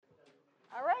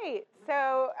right,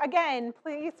 so again,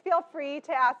 please feel free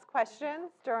to ask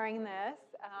questions during this.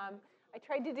 I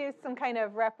tried to do some kind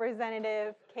of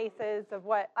representative cases of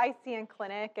what I see in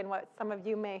clinic and what some of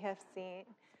you may have seen.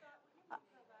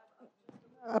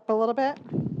 Up a little bit?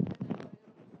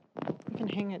 You can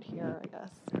hang it here, I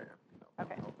guess.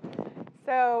 Okay.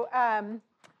 So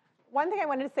one thing I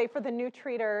wanted to say for the new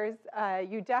treaters,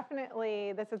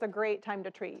 this is a great time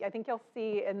to treat. I think you'll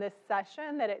see in this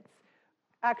session that it's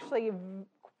actually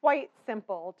quite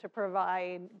simple to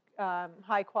provide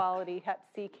high quality Hep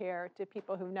C care to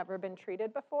people who've never been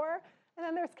treated before. And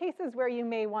then there's cases where you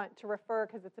may want to refer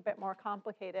because it's a bit more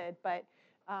complicated, but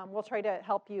we'll try to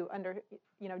help you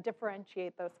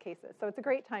differentiate those cases. So it's a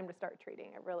great time to start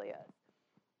treating, it really is.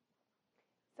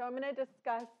 So I'm going to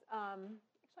discuss, actually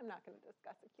I'm not going to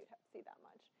discuss acute Hep C that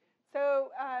much.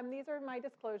 So these are my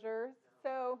disclosures.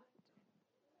 So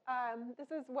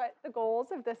this is what the goals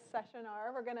of this session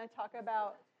are. We're going to talk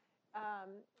about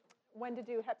when to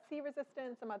do Hep C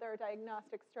resistance, some other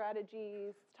diagnostic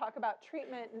strategies, talk about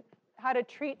treatment, how to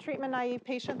treat treatment-naive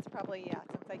patients. Probably, yeah,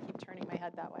 since I keep turning my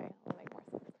head that way, it'll make more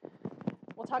sense.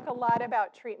 We'll talk a lot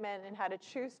about treatment and how to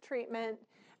choose treatment,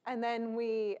 and then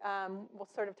we'll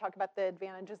sort of talk about the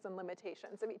advantages and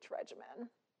limitations of each regimen.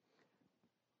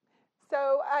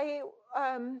 So I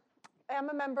am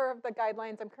a member of the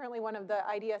guidelines. I'm currently one of the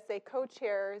IDSA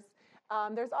co-chairs.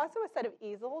 There's also a set of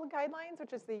EASL guidelines,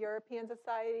 which is the European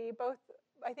Society.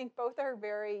 I think both are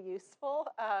very useful.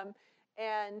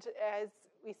 And as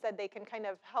we said, they can kind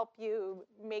of help you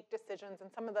make decisions in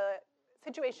some of the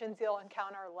situations you'll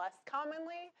encounter less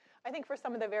commonly. I think for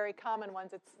some of the very common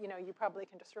ones, it's, you probably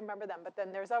can just remember them. But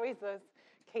then there's always those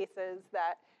cases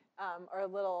that are a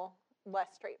little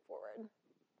less straightforward.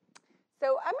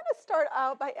 So I'm going to start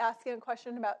out by asking a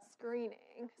question about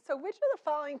screening. So which of the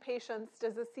following patients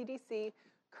does the CDC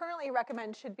currently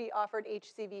recommend should be offered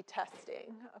HCV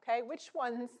testing? Okay, which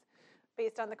ones,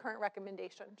 based on the current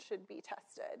recommendation, should be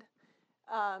tested?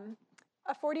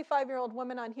 A 45-year-old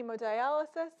woman on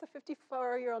hemodialysis, a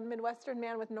 54-year-old Midwestern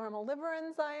man with normal liver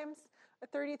enzymes, a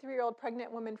 33-year-old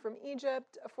pregnant woman from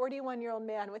Egypt, a 41-year-old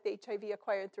man with HIV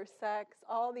acquired through sex,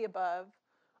 all the above,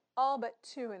 all but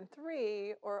 2 and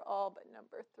 3, or all but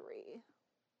number 3.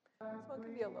 This one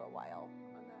could be a little while on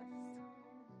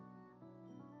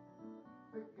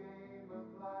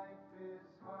this.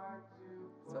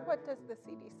 So what does the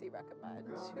CDC recommend?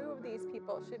 2 of these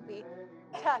people should be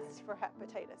tested for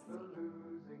hepatitis C.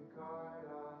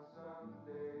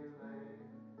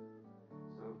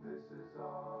 So this is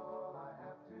all I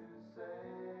have to say.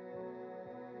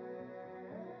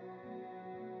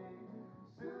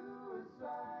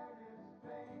 Suicide is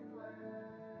painless.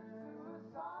 It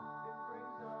brings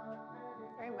on many.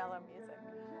 Very mellow music.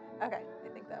 Okay, I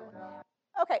think that one.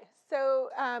 Okay, so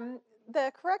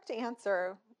the correct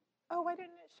answer. Oh, why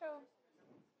didn't it show?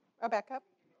 Oh, back up.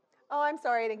 Oh, I'm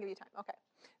sorry, I didn't give you time. Okay,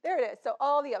 there it is. So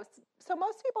all the others. So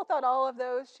most people thought all of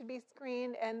those should be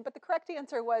screened, but the correct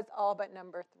answer was all but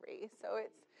number 3. So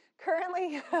it's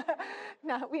currently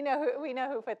no, we know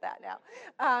who put that now.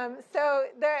 So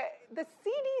the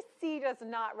CDC does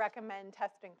not recommend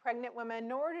testing pregnant women,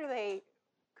 nor do they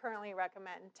currently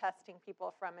recommend testing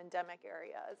people from endemic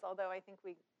areas. Although I think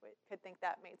we could think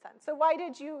that made sense. So why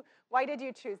did you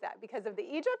choose that? Because of the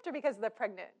Egypt or because of the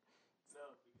pregnant? No,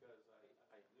 because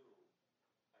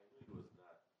I knew it was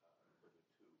not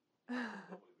for the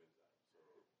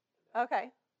 2.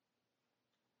 Okay.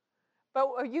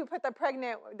 But you put the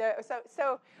pregnant,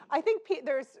 so I think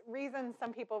there's reasons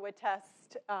some people would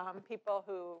test people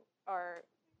who are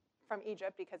from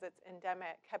Egypt because it's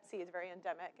endemic. Hep C is very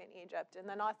endemic in Egypt. And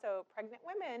then also pregnant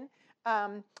women,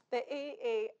 the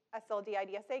AASLD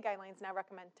IDSA guidelines now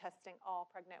recommend testing all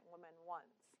pregnant women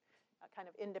once, kind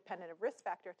of independent of risk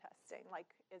factor testing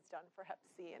like is done for Hep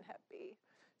C and Hep B.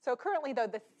 So currently, though,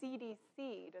 the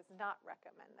CDC does not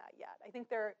recommend that yet. I think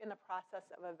they're in the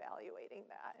process of evaluating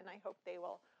that, and I hope they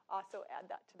will also add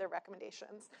that to their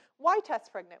recommendations. Why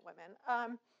test pregnant women?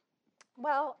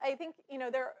 Well, I think,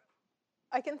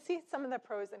 I can see some of the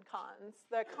pros and cons.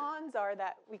 The cons are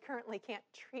that we currently can't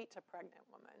treat a pregnant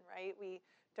woman, right? We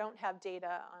don't have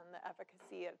data on the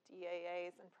efficacy of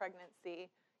DAAs in pregnancy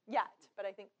yet, but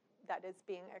I think that is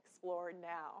being explored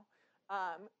now.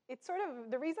 It's sort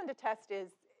of, the reason to test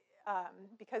is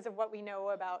because of what we know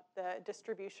about the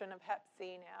distribution of Hep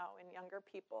C now in younger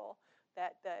people,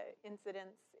 that the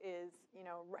incidence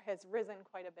has risen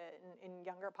quite a bit in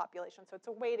younger populations. So it's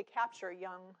a way to capture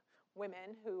young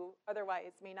women who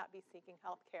otherwise may not be seeking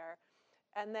health care.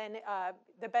 And then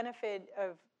the benefit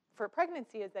for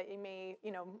pregnancy is that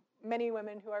many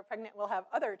women who are pregnant will have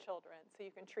other children, so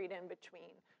you can treat in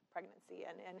between pregnancy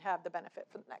and have the benefit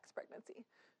for the next pregnancy.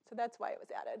 So that's why it was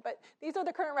added. But these are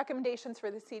the current recommendations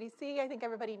for the CDC. I think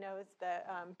everybody knows the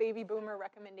baby boomer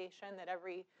recommendation that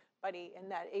everybody in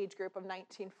that age group of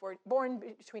born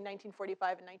between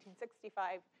 1945 and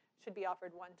 1965 should be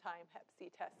offered one-time Hep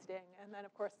C testing. And then,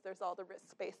 of course, there's all the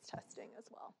risk-based testing as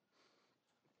well.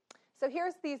 So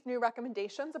here's these new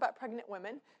recommendations about pregnant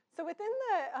women. So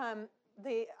within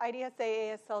the IDSA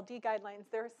AASLD guidelines,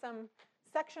 there are some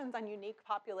sections on unique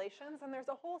populations, and there's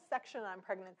a whole section on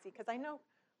pregnancy, because I know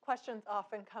questions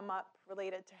often come up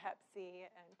related to Hep C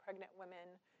and pregnant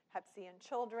women, Hep C in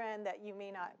children that you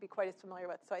may not be quite as familiar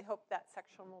with. So I hope that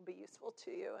section will be useful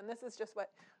to you. And this is just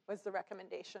what was the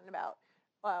recommendation about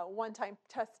one-time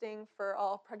testing for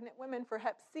all pregnant women for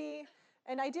Hep C,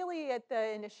 and ideally at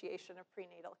the initiation of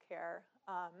prenatal care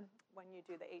when you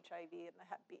do the HIV and the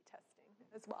Hep B testing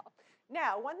as well.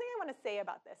 Now, one thing I want to say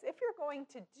about this, if you're going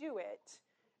to do it,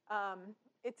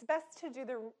 it's best to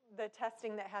do the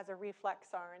testing that has a reflex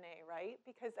RNA, right?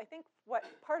 Because I think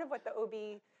part of what the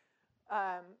OB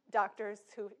doctors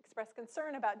who express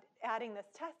concern about adding this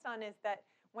test on is that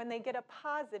when they get a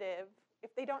positive,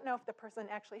 if they don't know if the person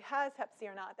actually has Hep C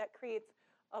or not, that creates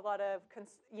a lot of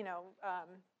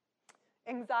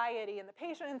anxiety in the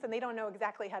patients, and they don't know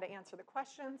exactly how to answer the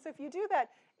question. So if you do that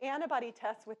antibody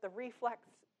test with the reflex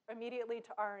immediately to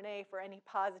RNA for any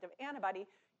positive antibody,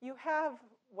 you have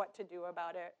what to do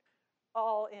about it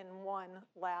all in one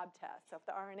lab test. So if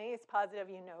the RNA is positive,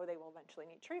 you know they will eventually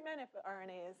need treatment. If the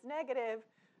RNA is negative,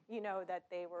 you know that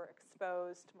they were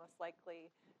exposed most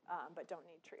likely, but don't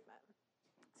need treatment.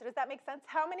 So does that make sense?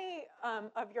 How many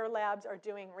of your labs are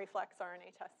doing reflex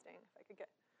RNA testing? If I could get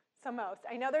some most.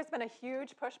 I know there's been a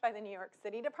huge push by the New York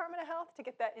City Department of Health to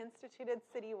get that instituted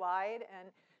citywide,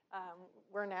 and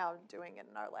we're now doing it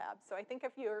in our lab. So I think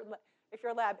if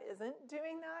your lab isn't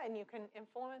doing that and you can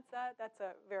influence that, that's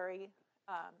a very,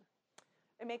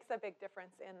 it makes a big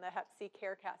difference in the Hep C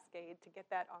care cascade to get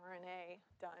that RNA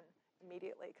done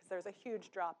immediately, because there's a huge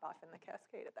drop-off in the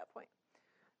cascade at that point.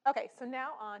 Okay, so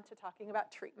now on to talking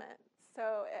about treatment.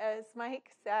 So as Mike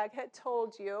Sag had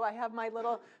told you, I have my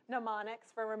little mnemonics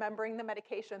for remembering the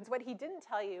medications. What he didn't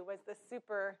tell you was the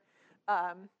super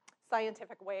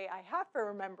scientific way I have for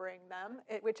remembering them,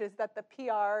 which is that the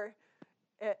PR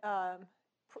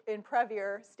in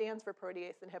Previr stands for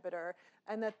protease inhibitor,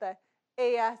 and that the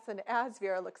AS in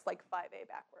Asvir looks like 5A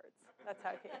backwards. That's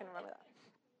how you can remember that.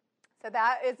 So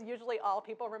that is usually all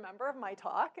people remember of my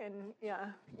talk, and yeah,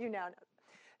 you now know.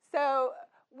 So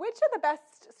which of the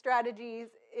best strategies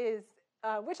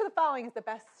which of the following is the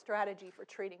best strategy for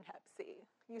treating Hep C?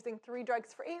 Using 3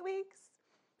 drugs for 8 weeks,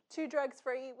 2 drugs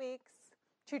for 8 weeks,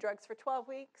 2 drugs for 12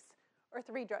 weeks, or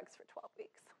 3 drugs for 12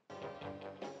 weeks?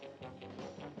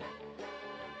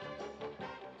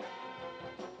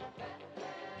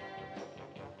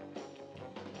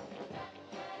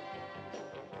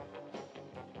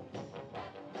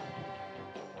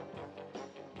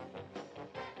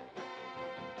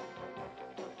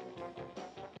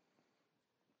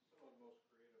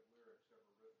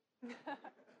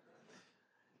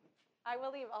 I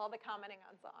will leave all the commenting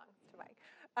on songs to Mike.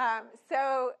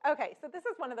 So this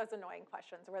is one of those annoying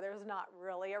questions where there's not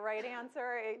really a right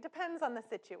answer. It depends on the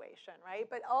situation, right?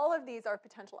 But all of these are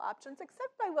potential options,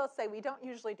 except I will say we don't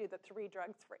usually do the 3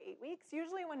 drugs for 8 weeks.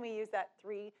 Usually when we use that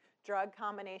 3-drug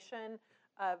combination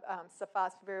of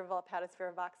sofosbuvir,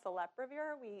 velpatasvir,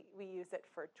 voxeloprevir, we use it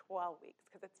for 12 weeks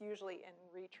because it's usually in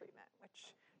retreatment,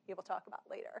 which we will talk about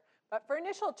later. But for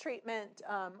initial treatment,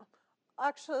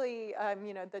 actually,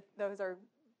 those are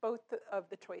both of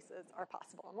the choices are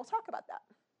possible, and we'll talk about that.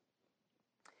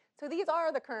 So these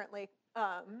are the currently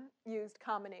used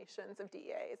combinations of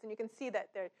DEAs, and you can see that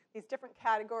these different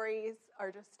categories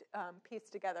are just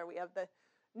pieced together. We have the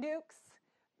nukes,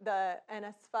 the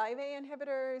NS5A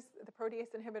inhibitors, the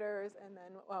protease inhibitors, and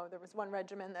then there was one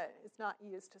regimen that is not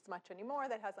used as much anymore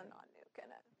that has a non-nuke in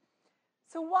it.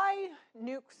 So why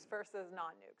nukes versus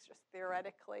non-nukes, just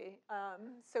theoretically?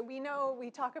 So we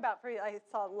talk about, I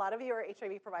saw a lot of you are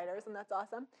HIV providers, and that's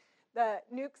awesome. The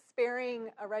nuke-sparing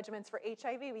regimens for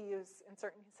HIV we use in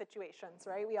certain situations,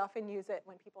 right? We often use it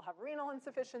when people have renal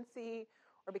insufficiency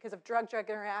or because of drug-drug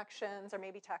interactions or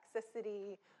maybe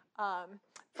toxicity.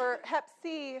 For Hep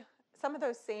C, some of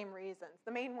those same reasons.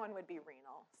 The main one would be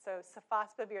renal. So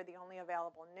sofosbuvir, the only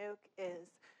available nuke, is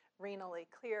renally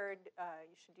cleared.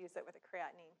 You should use it with a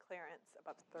creatinine clearance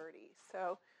above 30.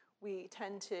 So we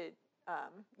tend to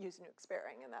use nuke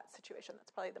sparing in that situation. That's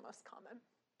probably the most common.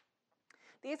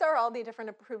 These are all the different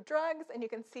approved drugs, and you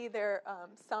can see there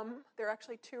are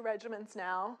actually 2 regimens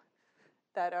now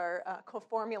that are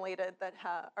co-formulated that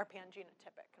are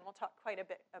pangenotypic. and we'll talk quite a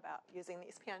bit about using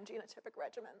these pan-genotypic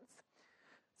regimens.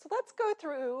 So let's go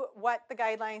through what the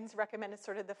guidelines recommend as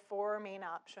sort of the 4 main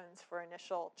options for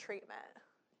initial treatment.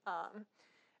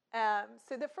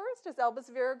 So the first is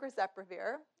elbasvir or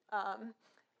grazeprevir.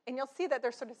 And you'll see that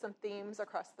there's sort of some themes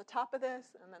across the top of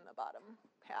this and then the bottom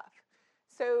half.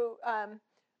 So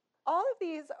all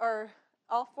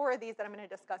 4 of these that I'm going to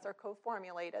discuss are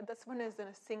co-formulated. This one is in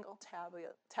a single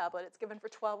tablet. It's given for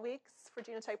 12 weeks for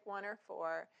genotype 1 or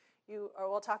 4.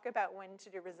 We'll talk about when to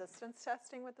do resistance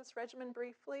testing with this regimen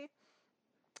briefly.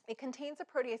 It contains a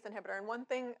protease inhibitor, and one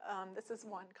thing, this is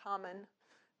one common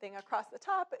thing across the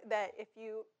top, that if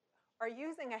you are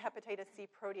using a hepatitis C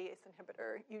protease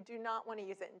inhibitor, you do not want to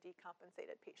use it in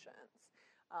decompensated patients.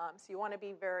 So you want to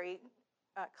be very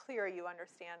clear you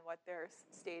understand what their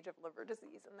stage of liver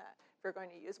disease and that if you're going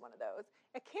to use one of those.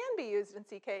 It can be used in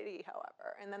CKD,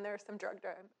 however, and then there's some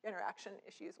drug-drug interaction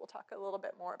issues. We'll talk a little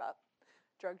bit more about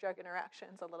drug-drug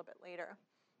interactions a little bit later.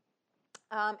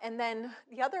 And then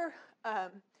the other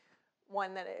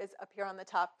one that is up here on the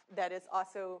top that is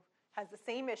also has the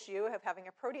same issue of having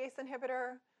a protease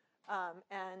inhibitor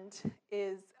and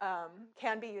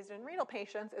can be used in renal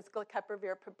patients is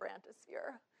glecaprevir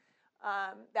pibrantisvir.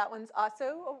 That one's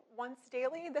also once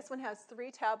daily. This one has 3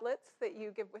 tablets that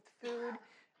you give with food,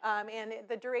 and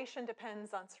the duration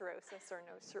depends on cirrhosis or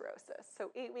no cirrhosis. So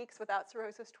 8 weeks without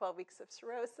cirrhosis, 12 weeks of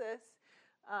cirrhosis,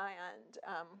 and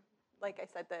like I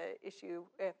said, the issue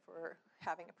if we're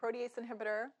having a protease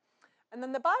inhibitor. And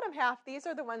then the bottom half, these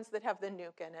are the ones that have the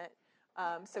nuke in it.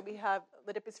 So we have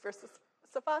ladipizvir,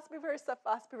 sofosbuvir,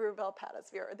 sofosbuvir,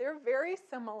 velpatasvir. They're very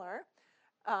similar.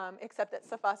 Except that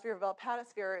sofosbuvir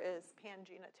velpatasvir is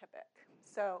pan-genotypic.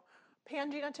 So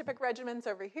pan-genotypic regimens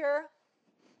over here,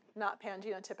 not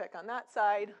pan-genotypic on that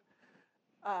side,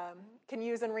 can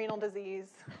use in renal disease,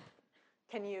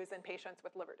 can use in patients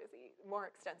with liver disease, more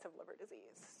extensive liver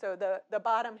disease. So the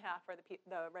bottom half are the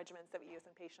regimens that we use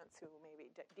in patients who may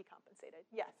be decompensated.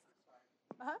 Yes?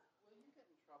 Uh-huh. Will you get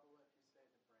in trouble if you say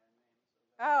the brand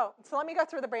names? Oh, so let me go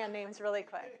through the brand names really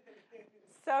quick.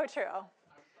 So true.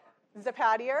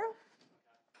 Zepatier,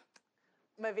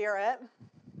 Maviret,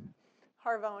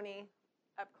 Harvoni,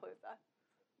 Epclusa.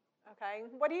 Okay,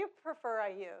 what do you prefer I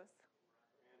use?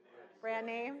 Brand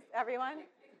names, everyone?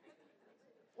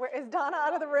 Is Donna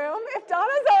out of the room? If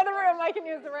Donna's out of the room, I can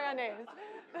use the brand names.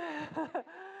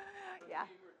 Yeah.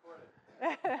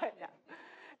 Yeah.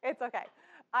 It's okay.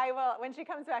 I will, when she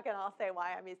comes back in, I'll say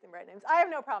why I'm using brand names. I have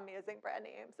no problem using brand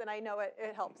names, and I know it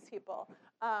helps people.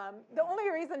 The only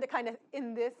reason to kind of,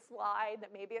 in this slide,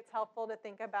 that maybe it's helpful to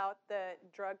think about the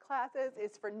drug classes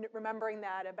is for remembering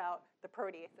that about the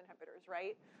protease inhibitors,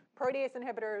 right? Protease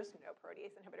inhibitors, no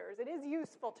protease inhibitors. It is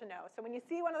useful to know. So when you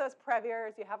see one of those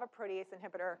Previrs, you have a protease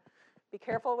inhibitor, be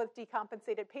careful with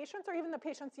decompensated patients or even the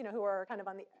patients who are kind of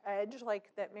on the edge, like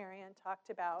that Marianne talked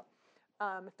about.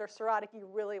 If they're cirrhotic, you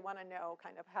really want to know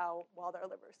kind of how well their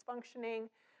liver is functioning.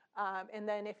 And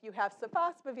then if you have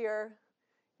sofosbuvir,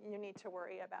 you need to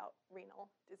worry about renal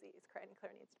disease. Creatinine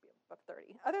clear needs to be above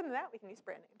 30. Other than that, we can use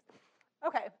brand names.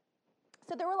 Okay,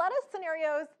 so there were a lot of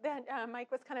scenarios that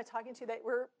Mike was kind of talking to that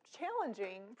were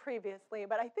challenging previously,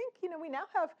 but I think we now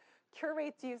have cure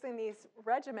rates using these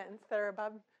regimens that are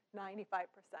above 95%.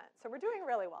 So we're doing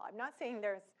really well. I'm not saying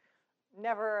there's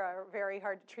never a very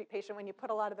hard to treat patient. When you put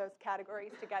a lot of those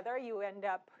categories together, you end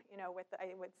up, with,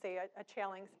 I would say, a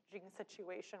challenging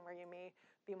situation where you may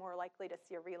be more likely to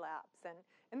see a relapse. And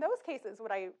in those cases,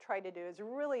 what I try to do is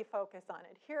really focus on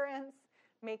adherence,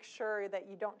 make sure that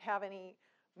you don't have any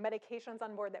medications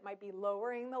on board that might be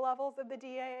lowering the levels of the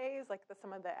DAAs, like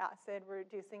some of the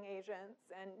acid-reducing agents,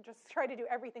 and just try to do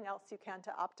everything else you can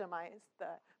to optimize the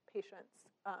patient's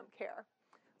care.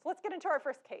 So let's get into our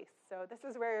first case. So this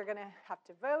is where you're going to have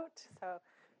to vote. So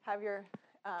have your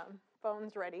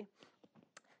phones ready.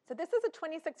 So this is a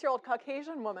 26-year-old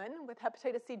Caucasian woman with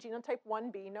hepatitis C genotype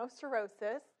 1b, no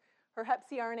cirrhosis. Her hep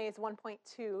C RNA is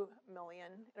 1.2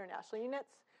 million international units.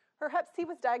 Her hep C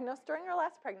was diagnosed during her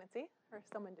last pregnancy, or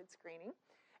someone did screening.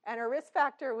 And her risk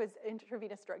factor was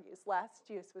intravenous drug use. Last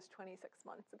use was 26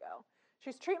 months ago.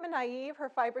 She's treatment naive. Her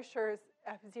FibroSure is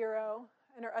F0.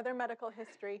 And her other medical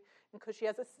history, because she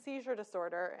has a seizure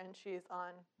disorder and she's on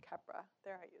Keppra.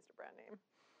 There, I used a brand name.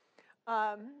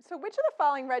 So which of the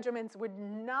following regimens would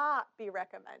not be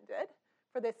recommended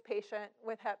for this patient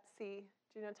with hep C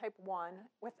genotype 1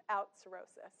 without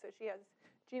cirrhosis? So she has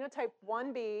genotype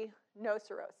 1b, no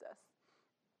cirrhosis.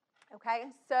 Okay,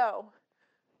 so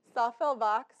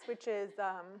sofvelvox, which is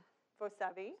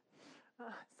Vosevi,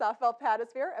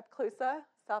 sofvelpatasvir, Epclusa,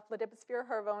 sofladipasvir,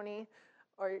 Harvoni,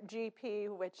 or GP,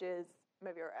 which is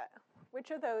Maviret. Which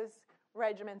of those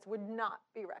regimens would not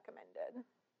be recommended.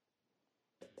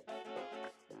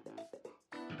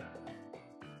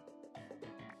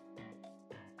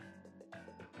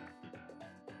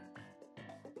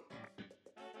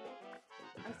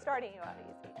 I'm starting you out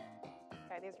easy.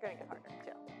 Okay, these are going to get harder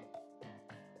too.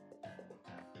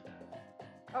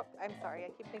 Oh, I'm sorry. I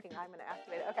keep thinking I'm going to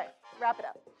activate it. Okay, wrap it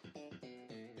up.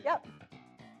 Yep.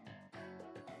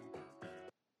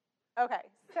 Okay,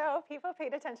 so people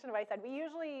paid attention to what I said. We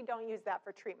usually don't use that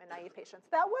for treatment-naive patients.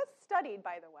 That was studied,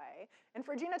 by the way, and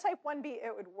for genotype 1b,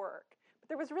 it would work. But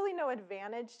there was really no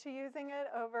advantage to using it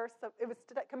over, so it was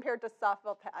compared to soft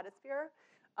Hepatitis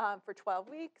for 12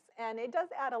 weeks, and it does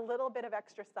add a little bit of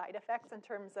extra side effects in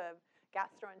terms of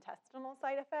gastrointestinal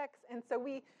side effects. And so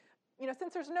we,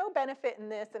 since there's no benefit in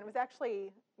this, and it was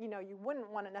actually, you wouldn't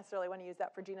necessarily want to use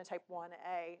that for genotype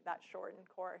 1a, that shortened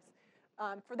course.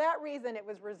 For that reason, it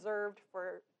was reserved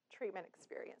for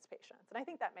treatment-experienced patients. And I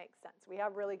think that makes sense. We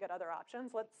have really good other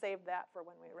options. Let's save that for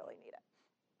when we really need it.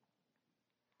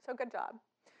 So good job.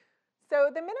 So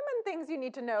the minimum things you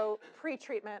need to know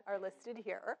pre-treatment are listed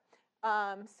here.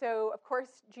 So, of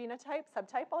course, genotype,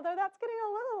 subtype, although that's getting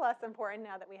a little less important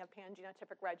now that we have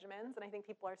pan-genotypic regimens. And I think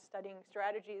people are studying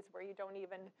strategies where you don't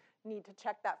even need to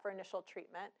check that for initial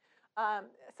treatment.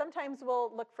 Sometimes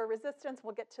we'll look for resistance.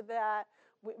 We'll get to that.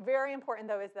 Very important,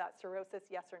 though, is that cirrhosis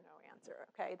yes or no answer.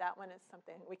 Okay, that one is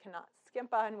something we cannot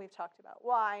skimp on. We've talked about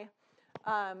why.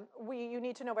 You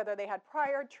need to know whether they had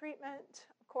prior treatment,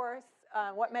 of course,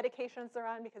 what medications they're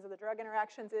on because of the drug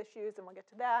interactions issues, and we'll get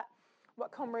to that.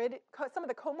 What some of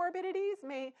the comorbidities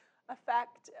may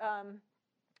affect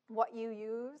what you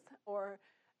use,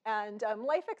 and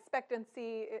life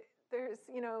expectancy. There's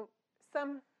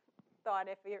some thought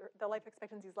if the life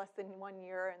expectancy is less than 1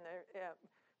 year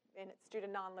and it's due to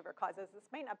non-liver causes, this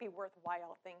may not be a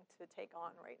worthwhile thing to take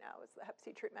on right now as the Hep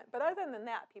C treatment. But other than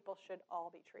that, people should all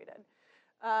be treated.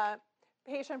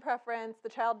 Patient preference, the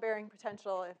childbearing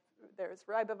potential, if there's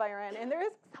ribavirin, and there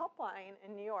is a helpline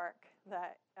in New York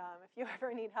that if you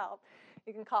ever need help,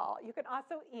 you can call. You can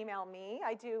also email me.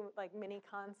 I do like mini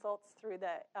consults through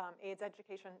the AIDS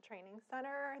Education Training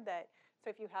Center. So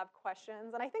if you have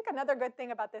questions, and I think another good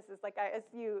thing about this is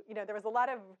there was a lot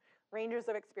of ranges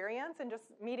of experience, and just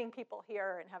meeting people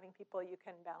here and having people you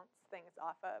can bounce things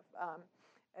off of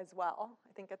as well.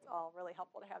 I think it's all really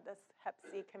helpful to have this Hep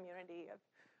C community of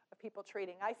people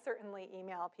treating. I certainly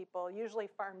email people, usually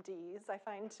PharmDs I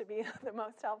find to be the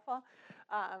most helpful,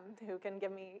 who can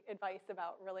give me advice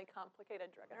about really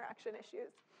complicated drug interaction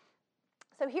issues.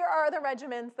 So here are the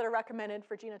regimens that are recommended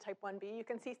for genotype 1b. You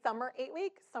can see some are 8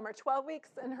 weeks, some are 12 weeks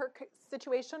in her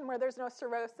situation where there's no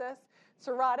cirrhosis.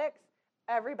 Cirrhotics,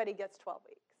 everybody gets 12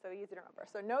 weeks, so easy to remember.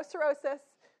 So no cirrhosis,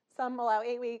 some allow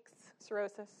 8 weeks,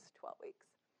 cirrhosis 12 weeks.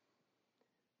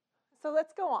 So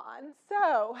let's go on.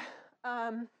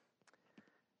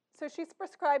 So she's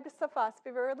prescribed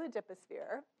sofosbuvir or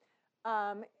ledipasvir,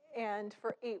 and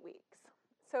for 8 weeks.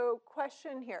 So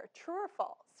question here, true or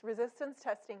false? Resistance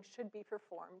testing should be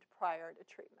performed prior to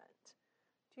treatment.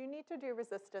 Do you need to do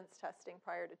resistance testing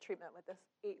prior to treatment with this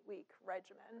 8-week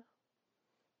regimen?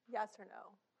 Yes or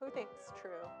no? Who thinks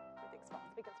true? Who thinks false?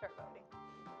 We can start voting.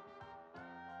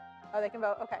 Oh, they can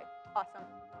vote? Okay, awesome.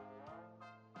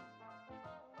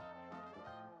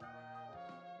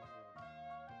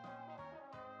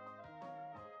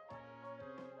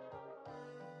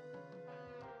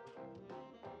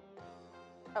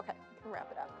 Okay, we can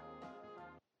wrap it up.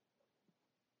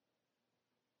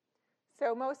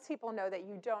 So most people know that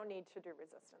you don't need to do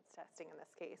resistance testing in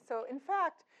this case. So in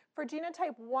fact, for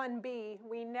genotype 1b,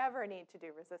 we never need to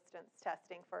do resistance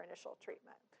testing for initial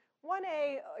treatment.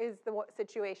 1a is the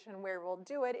situation where we'll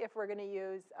do it if we're going to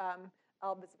use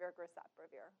elbasvir or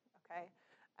saprovir, okay?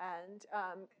 And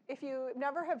if you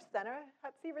never have done a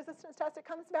Hep C resistance test, it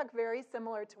comes back very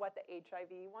similar to what the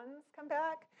HIV ones come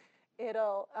back.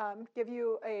 It'll give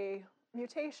you a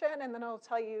mutation, and then it'll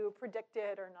tell you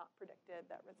predicted or not predicted,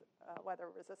 that whether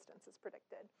resistance is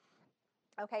predicted.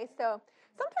 Okay, so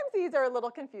sometimes these are a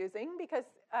little confusing because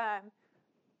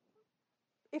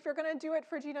if you're going to do it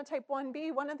for genotype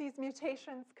 1b, one of these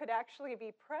mutations could actually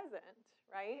be present,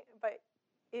 right? But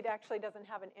it actually doesn't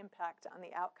have an impact on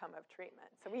the outcome of treatment.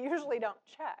 So we usually don't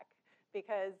check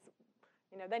because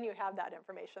then you have that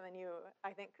information, and you,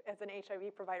 I think, as an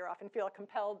HIV provider, often feel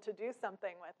compelled to do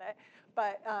something with it.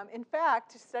 But in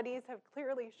fact, studies have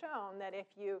clearly shown that if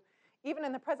you, even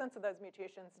in the presence of those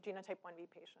mutations, genotype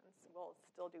 1b patients will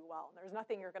still do well. And there's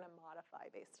nothing you're going to modify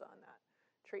based on that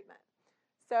treatment.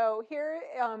 So here,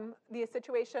 the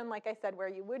situation, like I said, where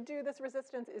you would do this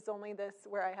resistance is only this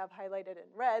where I have highlighted in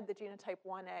red, the genotype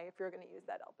 1a, if you're going to use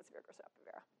that elbasvir or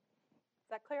saprovir. Is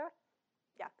that clear?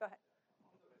 Yeah, go ahead.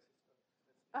 On the resistance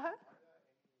testing, Uh-huh. are there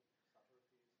any subtleties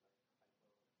like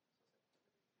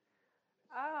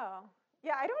Oh,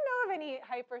 yeah, I don't know of any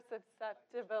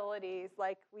hypersusceptibilities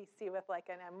like we see with like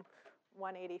an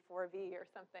M184V or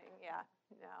something. Yeah,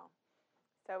 no.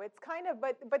 So it's kind of,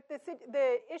 but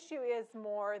the issue is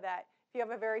more that if you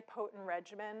have a very potent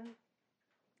regimen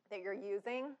that you're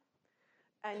using,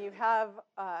 and you have,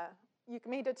 you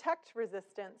may detect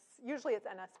resistance. Usually it's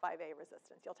NS5A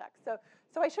resistance you'll detect.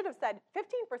 So I should have said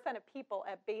 15% of people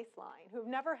at baseline who've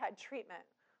never had treatment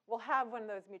will have one of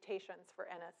those mutations for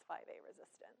NS5A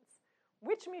resistance.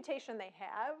 Which mutation they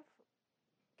have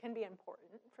can be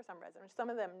important for some regimens. Some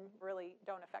of them really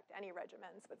don't affect any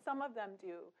regimens, but some of them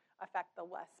do affect the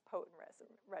less potent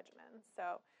regimens.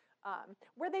 So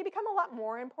where they become a lot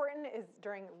more important is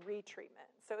during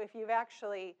retreatment. So if you've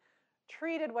actually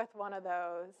treated with one of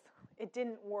those, it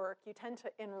didn't work, you tend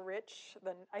to enrich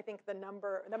I think the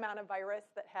amount of virus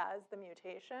that has the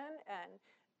mutation, and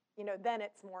then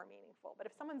it's more meaningful. But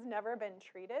if someone's never been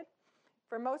treated,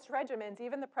 for most regimens,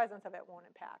 even the presence of it won't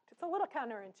impact. It's a little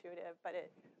counterintuitive, but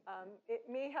it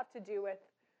may have to do with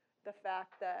the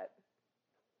fact that,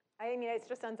 it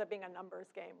just ends up being a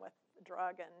numbers game with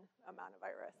drug and amount of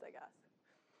virus, I guess.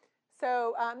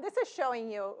 So this is showing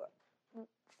you,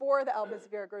 for the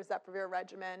elbasvir-garzeprevir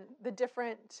regimen, the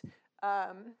different,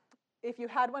 if you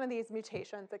had one of these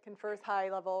mutations that confers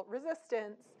high-level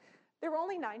resistance, there were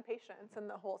only 9 patients in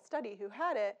the whole study who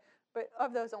had it, but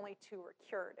of those, only 2 were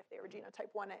cured if they were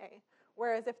genotype 1A.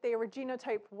 Whereas if they were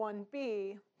genotype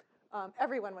 1B,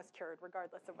 everyone was cured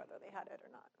regardless of whether they had it or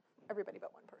not. Everybody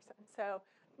but one person. So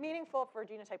meaningful for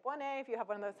genotype 1A if you have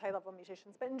one of those high-level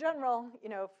mutations. But in general,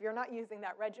 if you're not using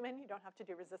that regimen, you don't have to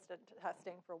do resistant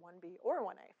testing for 1B or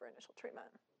 1A for initial treatment.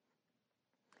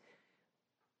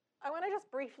 I want to just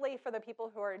briefly, for the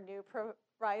people who are new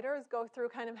providers, go through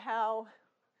kind of how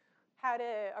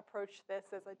to approach this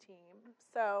as a team.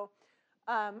 So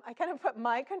I kind of put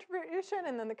my contribution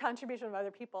and then the contribution of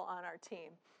other people on our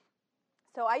team.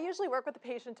 So I usually work with the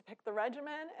patient to pick the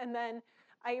regimen, and then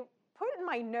I put in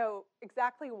my note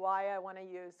exactly why I want to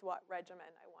use what regimen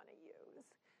I want to use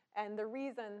and the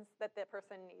reasons that the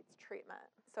person needs treatment.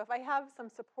 So if I have some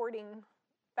supporting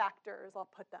factors, I'll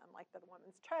put them, like the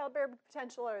woman's childbearing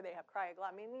potential, or they have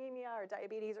cryoglobulinemia or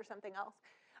diabetes or something else.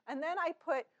 And then I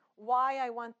put why I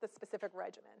want the specific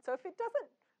regimen. So if it doesn't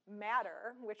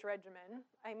matter which regimen,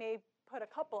 I may put a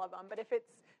couple of them, but if it's,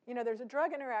 there's a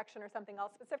drug interaction or something,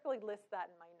 I'll specifically list that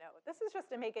in my note. This is just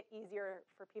to make it easier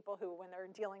for people who, when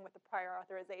they're dealing with the prior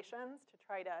authorizations, to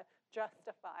try to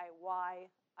justify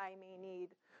why I may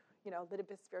need,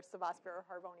 lidibisvir, sivasvir, or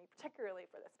Harvoni, particularly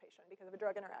for this patient because of a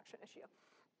drug interaction issue.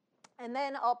 And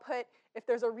then I'll put, if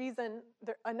there's a reason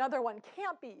another one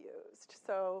can't be used.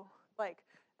 So like,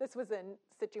 this was a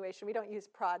situation, we don't use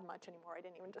PROD much anymore, I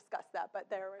didn't even discuss that, but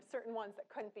there were certain ones that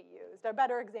couldn't be used. A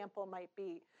better example might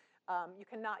be you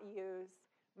cannot use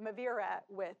Maviret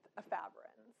with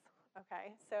efavirenz,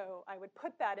 okay? So I would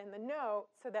put that in the note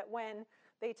so that when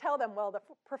they tell them, well, the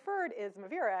preferred is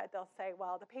Maviret, they'll say,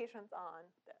 well, the patient's on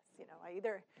this,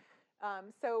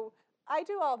 so I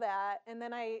do all that, and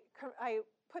then I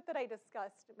put that I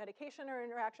discussed medication or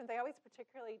interactions. I always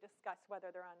particularly discuss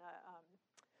whether they're on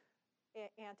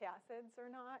antacids or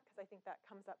not, because I think that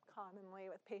comes up commonly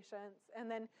with patients.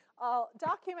 And then I'll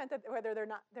document that whether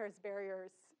there's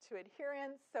barriers to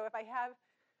adherence. So if I have,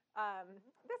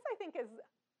 this I think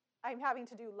I'm having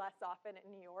to do less often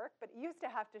in New York, but it used to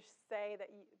have to say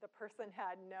that the person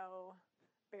had no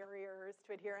barriers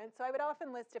to adherence. So I would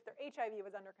often list if their HIV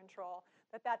was under control,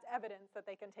 that's evidence that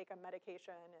they can take a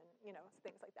medication and,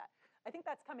 things like that. I think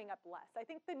that's coming up less. I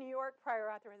think the New York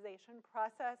prior authorization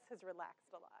process has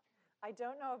relaxed a lot. I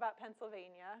don't know about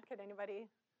Pennsylvania. Could anybody?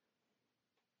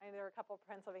 There are a couple of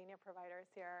Pennsylvania providers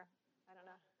here. I don't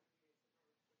know.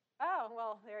 Oh,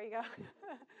 well, there you go.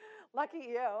 Lucky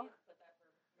you. You put that for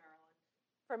Maryland.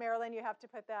 For Maryland, you have to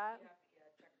put that? You have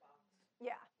to check box.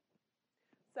 Yeah.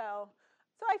 So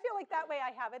I feel like that way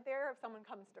I have it there if someone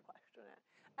comes to question it.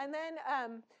 And then,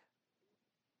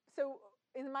 so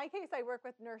in my case, I work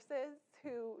with nurses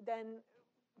who then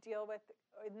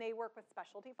and they work with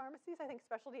specialty pharmacies. I think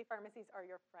specialty pharmacies are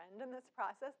your friend in this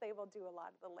process. They will do a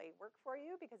lot of the lay work for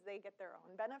you because they get their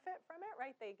own benefit from it,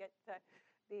 right? They get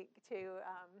this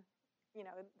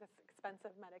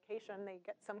expensive medication. They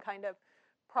get some kind of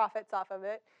profits off of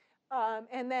it.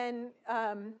 And then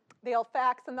they'll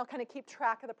fax and they'll kind of keep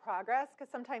track of the progress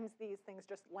because sometimes these things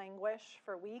just languish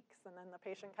for weeks and then the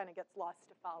patient kind of gets lost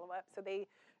to follow-up. So they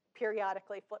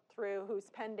periodically flip through who's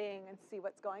pending and see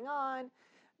what's going on.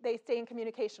 They stay in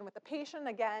communication with the patient.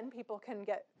 Again, people can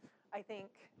get, I think,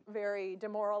 very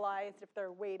demoralized if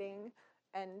they're waiting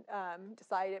and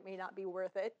decide it may not be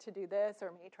worth it to do this,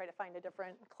 or may try to find a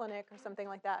different clinic or something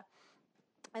like that.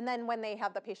 And then when they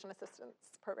have the patient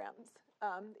assistance programs,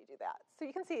 they do that. So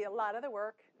you can see a lot of the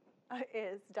work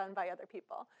is done by other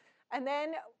people. And then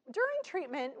during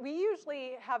treatment, we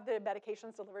usually have the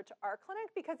medications delivered to our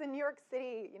clinic, because in New York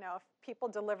City, if people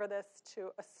deliver this to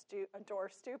a door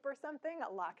stoop or something,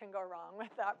 a lot can go wrong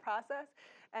with that process.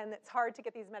 And it's hard to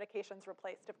get these medications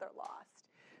replaced if they're lost.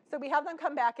 So we have them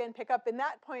come back in, pick up. In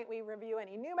that point, we review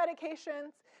any new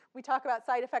medications. We talk about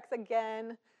side effects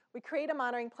again. We create a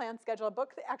monitoring plan schedule,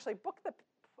 actually book the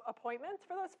appointments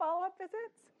for those follow-up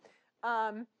visits.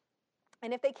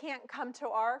 And if they can't come to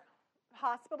our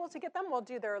hospital to get them, we'll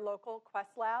do their local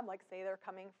Quest lab, like say they're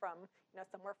coming from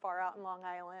somewhere far out in Long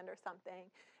Island or something.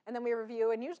 And then we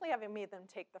review, and usually I've made them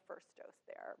take the first dose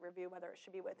there, review whether it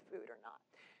should be with food or not.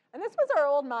 And this was our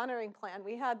old monitoring plan.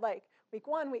 We had like week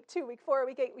 1, week 2, week 4,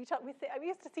 week 8. We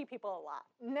used to see people a lot.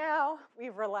 Now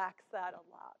we've relaxed that a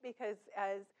lot, because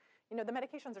as the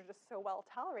medications are just so well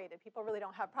tolerated, people really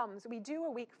don't have problems. We do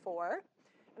a week 4,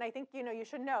 and I think you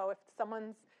should know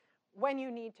when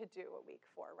you need to do a week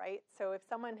 4, right? So if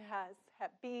someone has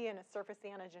Hep B and is surface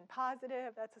antigen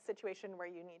positive, that's a situation where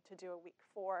you need to do a week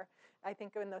 4. I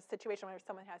think in those situations where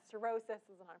someone has cirrhosis,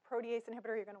 is on a protease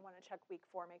inhibitor, you're going to want to check week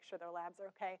 4, make sure their labs are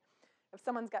okay. If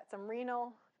someone's got some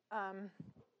renal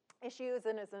issues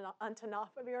and is on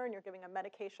tenofovir, and you're giving a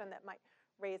medication that might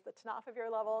raise the tenofovir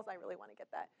levels, I really want to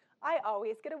get that. I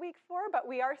always get a week 4, but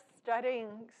we are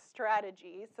studying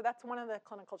strategies. So that's one of the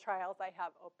clinical trials I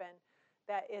have open.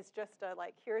 That is just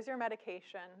here's your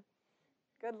medication.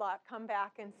 Good luck. Come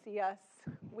back and see us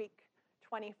week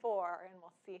 24, and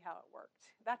we'll see how it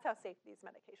worked. That's how safe these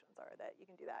medications are, that you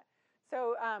can do that.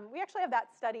 So we actually have that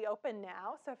study open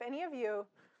now. So if any of you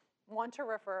want to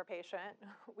refer a patient,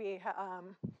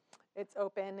 it's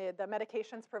open. The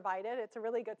medication's provided. It's a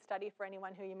really good study for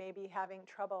anyone who you may be having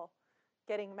trouble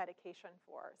getting medication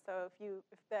for. So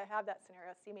if they have that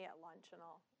scenario, see me at lunch, and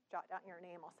I'll jot down your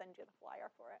name. I'll send you the flyer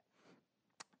for it.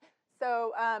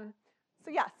 So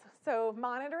yes, so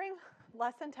monitoring,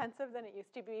 less intensive than it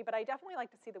used to be, but I definitely like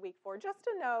to see the week 4, just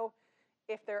to know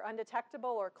if they're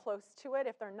undetectable or close to it.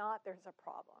 If they're not, there's a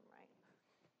problem,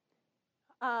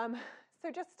 right? So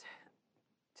just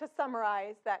to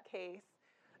summarize that case,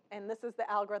 and this is the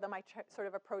algorithm I sort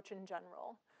of approach in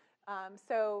general.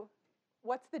 So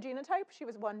what's the genotype? She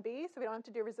was 1B, so we don't have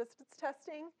to do resistance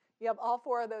testing. You have all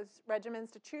 4 of those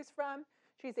regimens to choose from.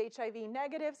 She's HIV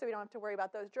negative, so we don't have to worry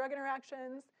about those drug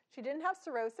interactions. She didn't have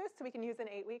cirrhosis, so we can use an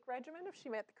 8-week regimen if she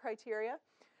met the criteria.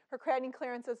 Her creatinine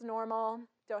clearance is normal.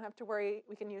 Don't have to worry.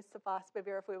 We can use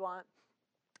sofosbuvir if we want.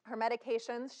 Her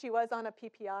medications, she was on a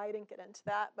PPI. I didn't get into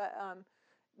that, but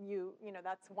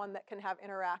that's one that can have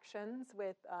interactions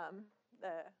with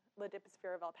the ledipasvir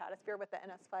or valpatisvir with the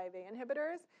NS5A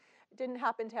inhibitors. Didn't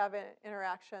happen to have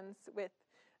interactions with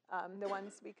the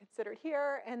ones we considered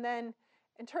here. And then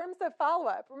in terms of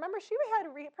follow-up, remember she had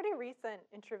pretty recent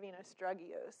intravenous drug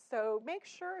use. So make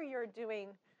sure you're doing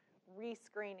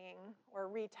rescreening or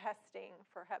retesting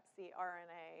for Hep C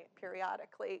RNA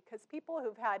periodically, because people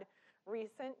who've had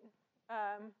recent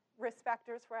risk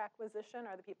factors for acquisition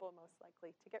are the people most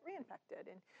likely to get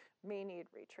reinfected and may need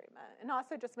retreatment. And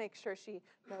also just make sure she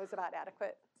knows about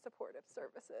adequate supportive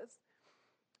services.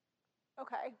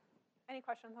 Okay, any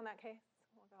questions on that case?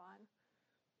 We'll go on.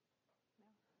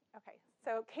 No? Okay,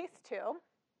 so case 2.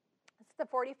 This is a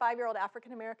 45-year-old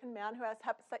African-American man who has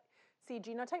Hep C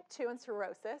genotype 2 and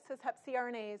cirrhosis. His Hep C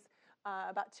RNA is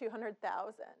about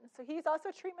 200,000. So he's also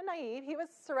treatment naive. He was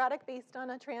cirrhotic based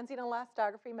on a transient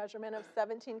elastography measurement of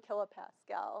 17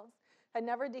 kilopascals. Had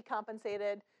never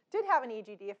decompensated. Did have an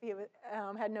EGD if he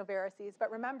had no varices.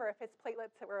 But remember, if his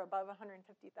platelets were above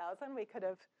 150,000, we could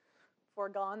have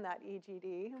foregone that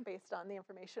EGD based on the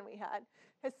information we had.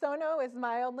 His sono is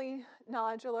mildly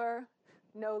nodular,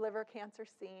 no liver cancer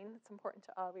seen. It's important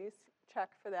to always check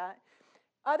for that.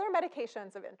 Other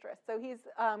medications of interest. So he's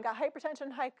got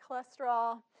hypertension, high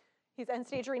cholesterol. He's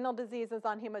end-stage renal diseases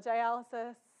on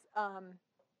hemodialysis.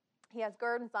 He has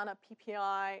GERDs on a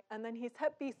PPI. And then he's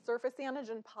Hep B surface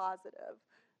antigen positive,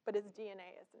 but his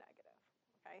DNA is negative.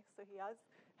 Okay, so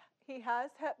he has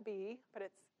Hep B, but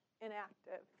it's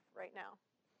inactive right now.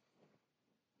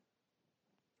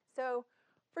 So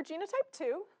for genotype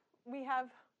 2, we have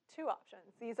 2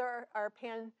 options. These are our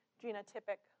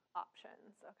pan-genotypic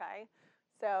options, okay?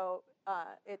 So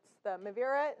it's the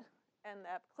Maviret and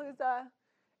the Epclusa.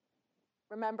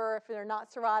 Remember, if they're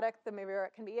not cirrhotic, the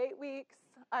Maviret can be 8 weeks.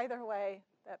 Either way,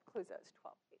 the Epclusa is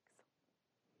 12 weeks.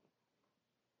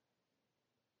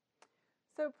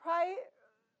 So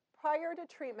prior to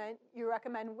treatment, you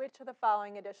recommend which of the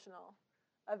following additional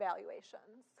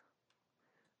evaluations?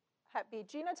 Hep B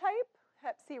genotype,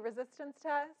 Hep C resistance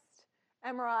test,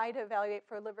 MRI to evaluate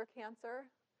for liver cancer,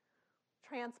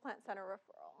 transplant center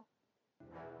referral.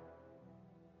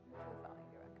 Which of the following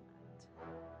do you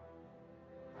recommend?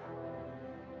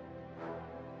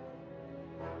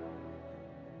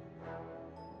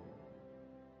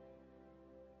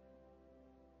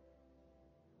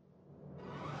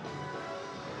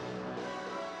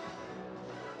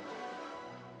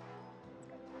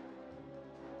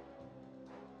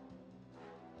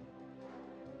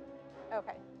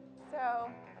 Okay,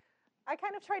 so I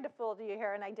kind of tried to fool you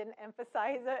here, and I didn't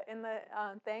emphasize it in the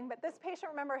thing, but this patient,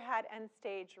 remember, had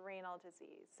end-stage renal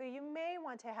disease. So you may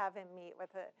want to have him meet with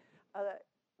a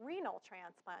renal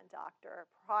transplant doctor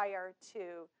prior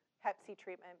to Hep C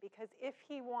treatment, because if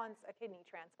he wants a kidney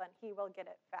transplant, he will get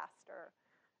it faster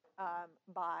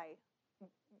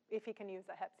if he can use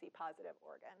a Hep C positive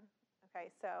organ. Okay,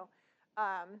 so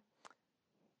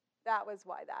that was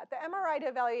why that. The MRI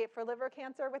to evaluate for liver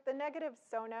cancer with the negative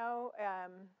sono,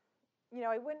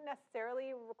 I wouldn't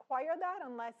necessarily require that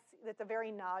unless it's a very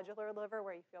nodular liver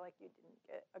where you feel like you didn't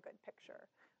get a good picture.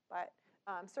 But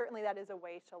certainly that is a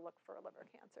way to look for liver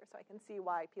cancer. So I can see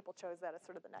why people chose that as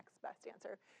sort of the next best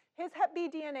answer. His Hep B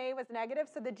DNA was negative,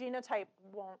 so the genotype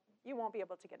you won't be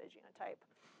able to get a genotype.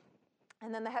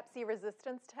 And then the Hep C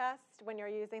resistance test, when you're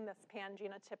using this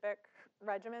pan-genotypic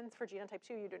regimens for genotype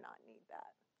 2, you do not need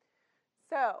that.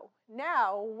 So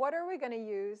now, what are we going to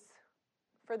use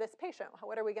for this patient?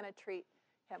 What are we going to treat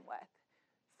him with?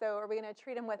 So are we going to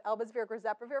treat him with elbasvir,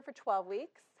 grazeprevir for 12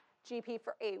 weeks, GP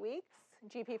for 8 weeks,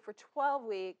 GP for 12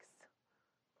 weeks,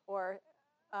 or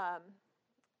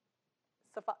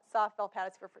soft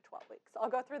velpatasvir for 12 weeks? I'll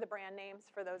go through the brand names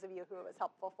for those of you who it was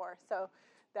helpful for. So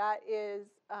that is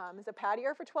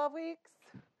Zapadier for 12 weeks,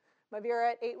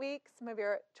 Mavira at 8 weeks,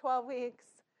 Mavira at 12 weeks,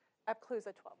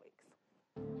 Epclusa 12 weeks.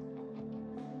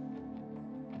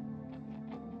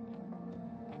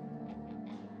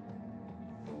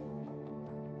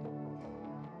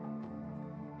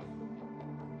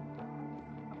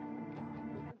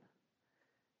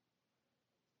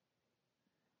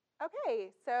 Okay,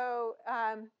 so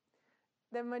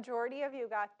the majority of you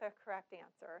got the correct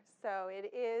answer. So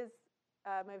it is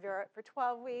Mavira for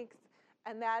 12 weeks,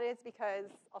 and that is because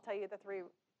I'll tell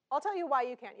you why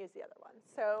you can't use the other one.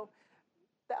 So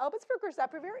the elbasvir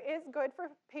grazeprevir is good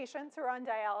for patients who are on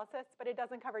dialysis, but it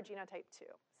doesn't cover genotype 2.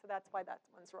 So that's why that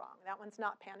one's wrong. That one's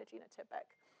not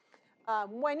panogenotypic.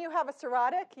 When you have a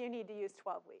cirrhotic, you need to use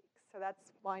 12 weeks. So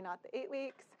that's why not the 8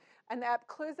 weeks. And the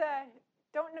Epclusa,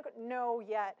 don't know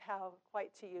yet how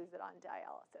quite to use it on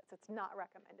dialysis. It's not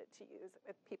recommended to use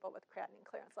with people with creatinine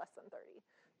clearance less than 30.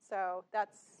 So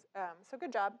that's, so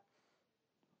good job.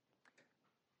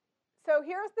 So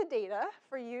here's the data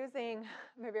for using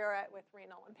Mavira with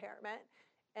renal impairment.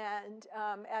 And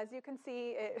as you can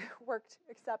see, it worked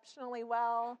exceptionally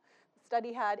well. The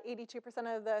study had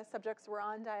 82% of the subjects were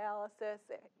on dialysis.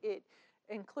 It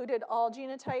included all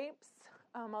genotypes,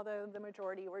 although the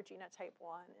majority were genotype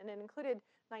 1. And it included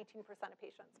 19% of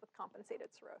patients with compensated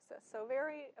cirrhosis. So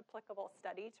very applicable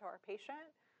study to our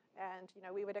patient. And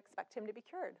we would expect him to be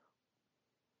cured.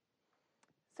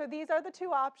 So these are the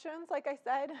two options, like I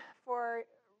said, for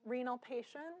renal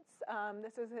patients.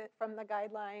 This is it from the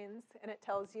guidelines, and it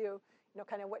tells you,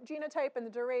 kind of what genotype and the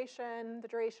duration. The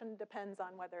duration depends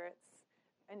on whether it's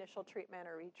initial treatment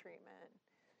or retreatment.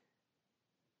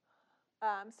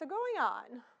 So going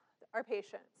on, our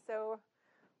patient. So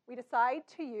we decide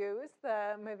to use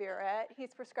the Mavira.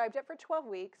 He's prescribed it for 12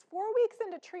 weeks. 4 weeks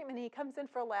into treatment, he comes in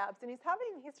for labs, and he's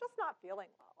just not feeling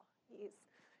well. He's,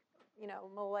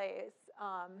 malaise.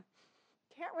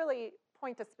 Can't really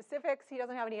point to specifics. He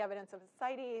doesn't have any evidence of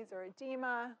ascites or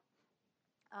edema,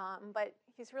 but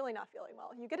he's really not feeling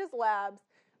well. You get his labs,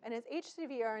 and his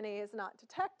HCV RNA is not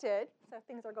detected, so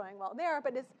things are going well there,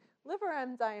 but his liver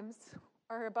enzymes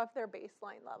are above their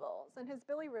baseline levels, and his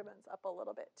bilirubin's up a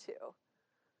little bit too.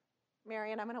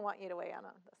 Marion, I'm going to want you to weigh in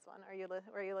on this one.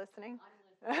 Were you listening?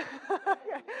 I'm listening. So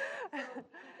he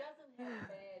doesn't have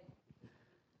bad,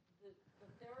 the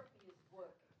therapy is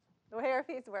working. The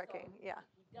therapy is working, So yeah.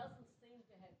 He doesn't seem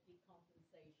to have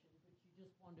decompensation, but you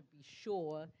just want to be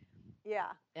sure.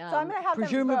 Yeah. So I'm going to have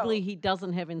presumably them vote. he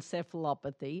doesn't have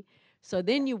encephalopathy. So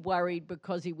then you're worried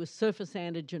because he was surface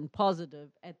antigen positive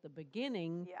at the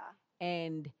beginning. Yeah.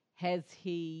 And has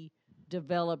he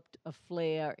developed a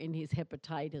flare in his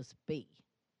hepatitis B?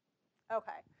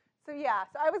 Okay. So yeah,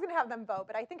 so I was going to have them vote,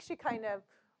 but I think she kind of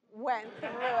went through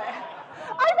it.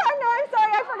 I'm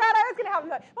sorry, I forgot I was going to have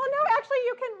them. Well, no, actually,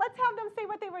 let's have them say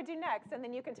what they would do next, and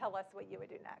then you can tell us what you would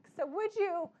do next. So would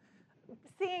you,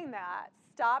 seeing that,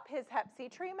 stop his Hep C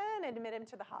treatment and admit him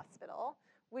to the hospital?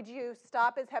 Would you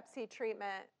stop his Hep C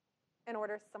treatment and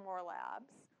order some more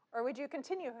labs? Or would you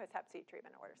continue his Hep C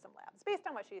treatment and order some labs? Based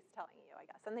on what she's telling you, I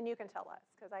guess. And then you can tell us,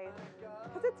 because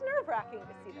it's nerve-wracking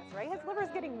to see this, right? His liver's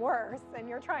getting worse, and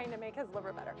you're trying to make his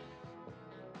liver better.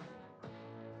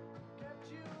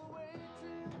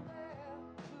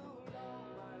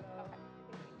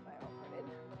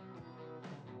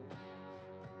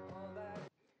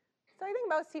 So I think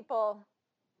most people,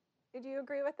 did you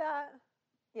agree with that?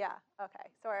 Yeah,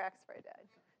 okay, so our expert did.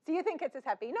 So you think it's his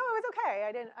Hep B? No, it was okay.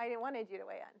 I didn't wanted you to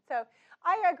weigh in. So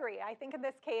I agree. I think in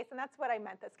this case, and that's what I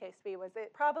meant this case to be, was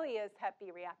it probably is Hep B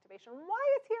reactivation. Why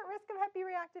is he at risk of Hep B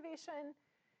reactivation?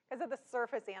 Because of the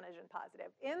surface antigen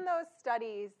positive. In those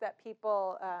studies that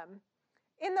people,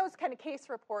 in those kind of case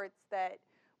reports that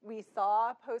we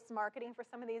saw post-marketing for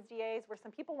some of these DAs where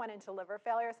some people went into liver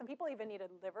failure, some people even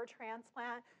needed liver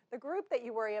transplant. The group that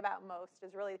you worry about most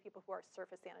is really the people who are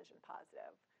surface antigen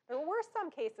positive. There were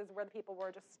some cases where the people were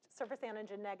just surface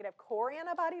antigen negative, core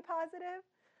antibody positive,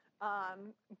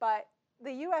 but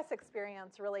the U.S.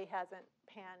 experience really hasn't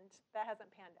panned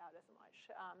out as much.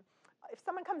 If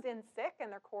someone comes in sick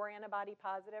and they're core antibody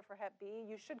positive for Hep B,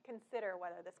 you should consider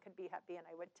whether this could be Hep B, and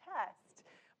I would test.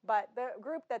 But the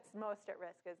group that's most at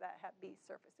risk is that Hep B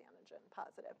surface antigen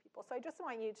positive people. So I just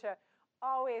want you to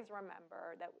always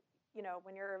remember that,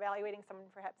 when you're evaluating someone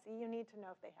for Hep C, you need to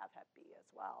know if they have Hep B as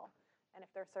well. And if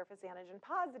they're surface antigen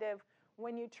positive,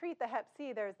 when you treat the Hep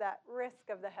C, there's that risk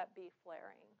of the Hep B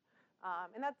flaring.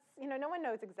 And that's, no one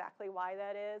knows exactly why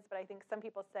that is, but I think some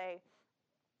people say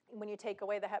when you take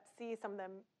away the Hep C, some of the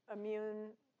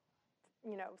immune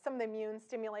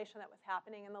stimulation that was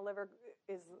happening in the liver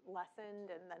is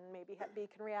lessened, and then maybe Hep B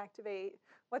can reactivate.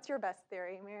 What's your best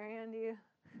theory, Marianne?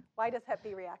 Why does Hep B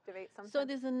reactivate sometimes? So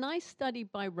there's a nice study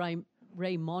by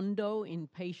Raimondo in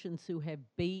patients who have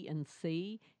B and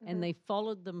C, and they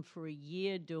followed them for a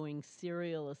year doing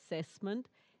serial assessment,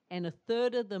 and a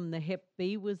third of them, the Hep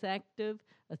B was active,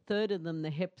 a third of them, the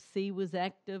Hep C was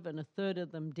active, and a third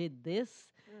of them did this.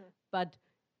 But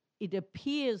it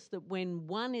appears that when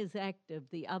one is active,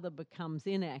 the other becomes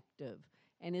inactive.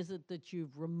 And is it that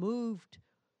you've removed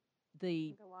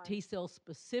the T-cell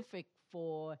specific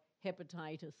for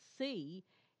hepatitis C,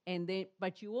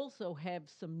 but you also have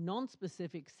some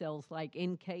non-specific cells like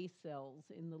NK cells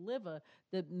in the liver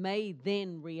that may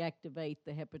then reactivate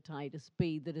the hepatitis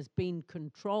B that has been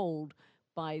controlled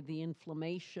by the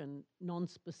inflammation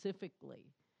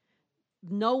non-specifically.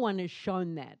 No one has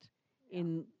shown that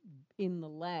in the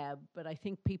lab, but I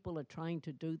think people are trying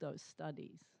to do those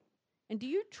studies. And do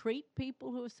you treat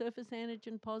people who are surface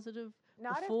antigen positive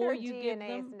before you give them?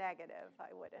 Not if their DNA is negative,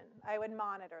 I wouldn't. I would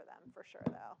monitor them for sure,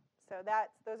 though. So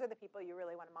those are the people you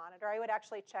really want to monitor. I would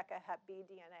actually check a Hep B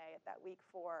DNA at that week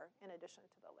 4 in addition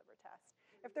to the liver test.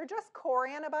 If they're just core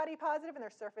antibody positive and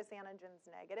their surface antigen's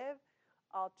negative,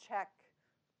 I'll check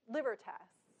liver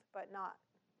tests, but not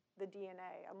the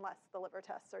DNA unless the liver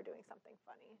tests are doing something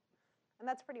funny. And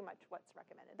that's pretty much what's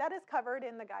recommended. That is covered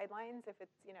in the guidelines if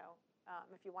it's,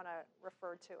 if you want to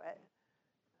refer to it.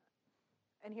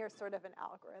 And here's sort of an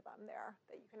algorithm there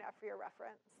that you can have for your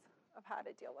reference of how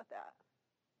to deal with that.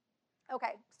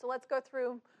 Okay, so let's go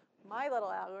through my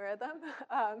little algorithm.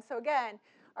 So again,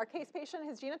 our case patient,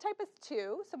 his genotype is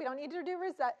 2, so we don't need to do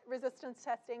resistance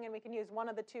testing, and we can use one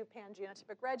of the 2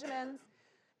 pan-genotypic regimens.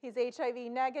 He's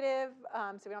HIV negative,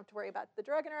 so we don't have to worry about the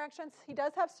drug interactions. He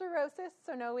does have cirrhosis,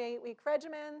 so no 8-week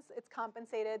regimens. It's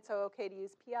compensated, so okay to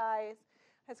use PIs.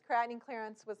 His creatinine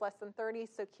clearance was less than 30,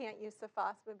 so can't use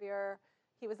sofosbuvir.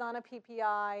 He was on a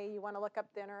PPI. You want to look up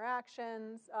the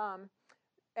interactions.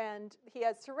 And he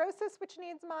has cirrhosis, which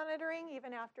needs monitoring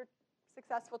even after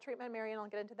successful treatment. Marianne will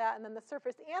get into that. And then the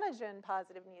surface antigen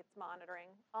positive needs monitoring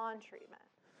on treatment.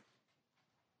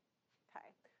 Okay.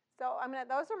 So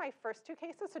those are my first 2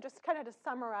 cases. So just kind of to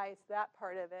summarize that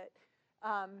part of it.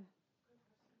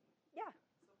 Yeah.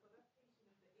 So for that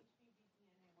patient, if the HBV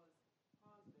DNA was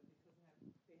positive because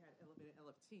they had elevated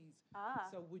LFTs,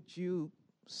 so would you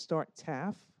start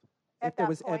TAF if there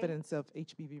was evidence of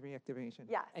HBV reactivation?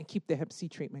 Yes. And keep the Hep C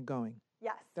treatment going?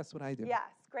 Yes. That's what I do. Yes,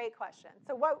 great question.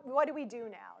 So what do we do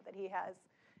now that he has,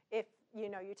 if you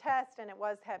test and it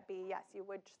was Hep B, yes, you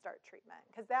would start treatment.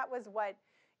 Because that was what,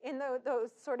 in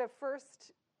those sort of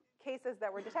first cases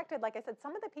that were detected, like I said,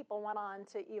 some of the people went on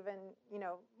to even,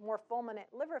 more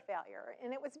fulminant liver failure.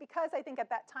 And it was because I think at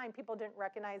that time people didn't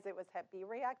recognize it was Hep B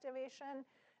reactivation.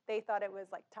 they thought it was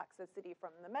like toxicity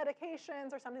from the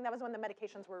medications or something. That was when the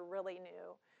medications were really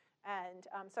new. And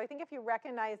so I think if you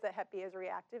recognize that Hep B is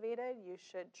reactivated, you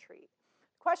should treat.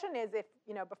 The question is if,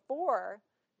 before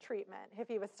treatment, if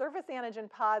he was surface antigen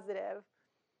positive,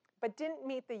 but didn't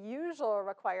meet the usual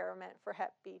requirement for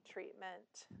Hep B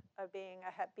treatment of being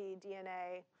a Hep B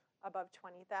DNA above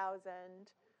 20,000.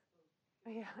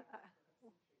 Yeah.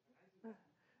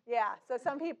 Yeah, so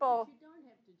some people... But you don't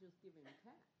have to just give him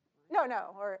TAF, No,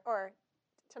 right? or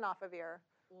tenofovir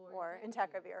or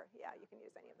entecavir. Yeah, you can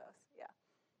use any of those.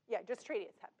 Yeah, just treat it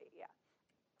as Hep B. Yeah.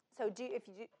 So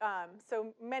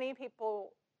so many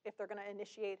people, if they're going to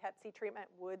initiate Hep C treatment,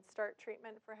 would start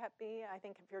treatment for Hep B. I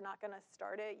think if you're not going to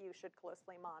start it, you should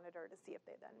closely monitor to see if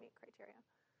they then meet criteria.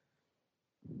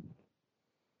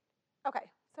 Okay,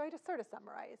 so I just sort of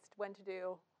summarized when to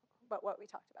do, but what we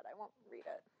talked about. I won't read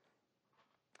it.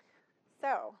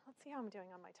 So let's see how I'm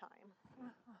doing on my time.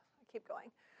 I keep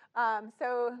going.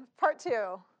 So part 2.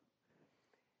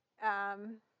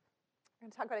 I'm going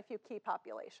to talk about a few key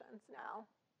populations now.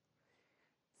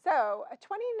 So a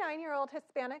 29-year-old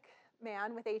Hispanic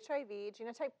man with HIV,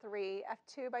 genotype 3,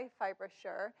 F2 by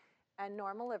fibrosure, and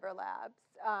normal liver labs,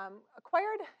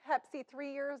 acquired Hep C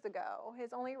 3 years ago.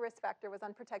 His only risk factor was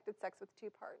unprotected sex with 2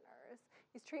 partners.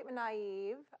 He's treatment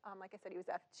naive. Like I said, he was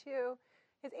F2.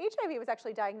 His HIV was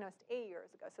actually diagnosed 8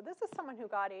 years ago. So this is someone who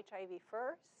got HIV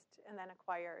first and then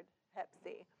acquired Hep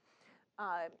C.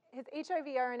 His HIV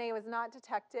RNA was not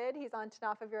detected. He's on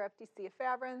tenofovir FDC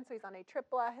efavirenz, so he's on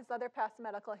ATRIPLA. His other past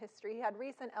medical history, he had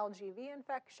recent LGV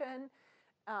infection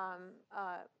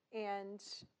and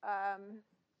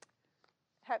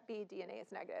Hep B DNA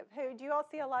is negative. Hey, do you all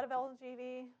see a lot of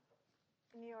LGV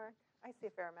in New York? I see a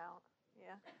fair amount,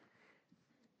 yeah.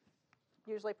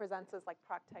 Usually presents as like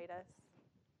proctitis.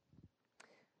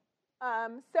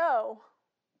 So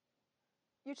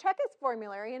you check his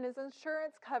formulary, and his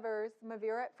insurance covers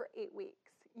Maviret for 8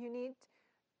 weeks. You need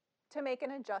to make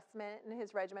an adjustment in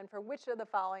his regimen for which of the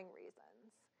following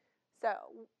reasons. So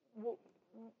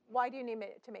why do you need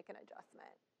to make an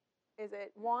adjustment? Is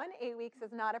it 1, 8 weeks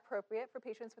is not appropriate for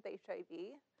patients with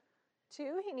HIV.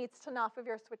 2, he needs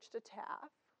tenofovir switch to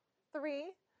TAF.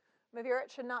 3,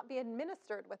 Maviret should not be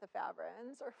administered with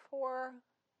efavirenz. Or 4,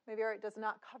 Maviret does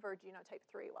not cover genotype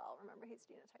 3 well. Remember, he's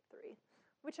genotype 3.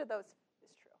 Which of those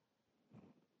is true?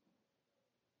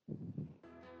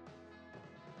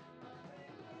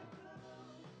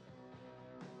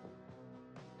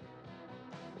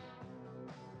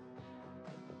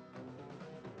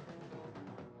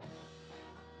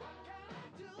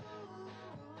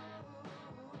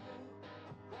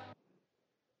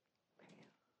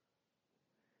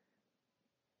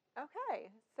 Okay,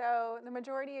 so the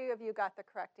majority of you got the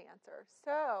correct answer.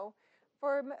 So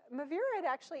for Maviret,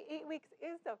 actually 8 weeks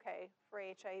is okay for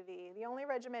HIV. The only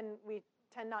regimen we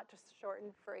tend not to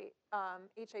shorten for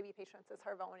HIV patients is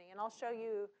Harvoni. And I'll show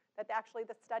you that actually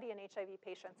the study in HIV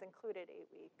patients included 8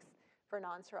 weeks for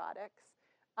non-cirrhotics.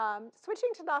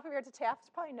 Switching tenofovir to TAF is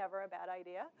probably never a bad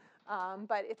idea,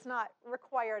 but it's not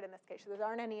required in this case. So there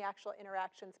aren't any actual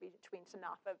interactions between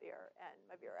tenofovir and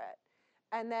Maviret.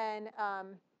 And then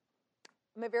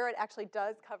Maviret actually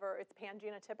does cover, it's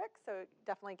pan-genotypic, so it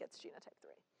definitely gets genotype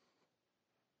 3.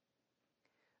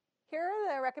 Here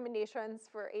are the recommendations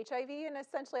for HIV, and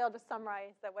essentially I'll just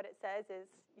summarize that what it says is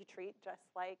you treat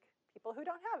just like people who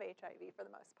don't have HIV for the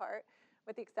most part,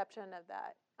 with the exception of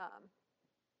that,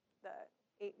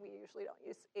 we usually don't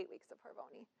use 8 weeks of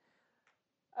Harvoni.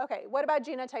 Okay, what about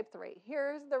genotype 3?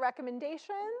 Here's the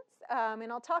recommendations, and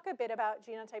I'll talk a bit about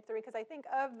genotype 3 because I think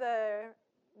of the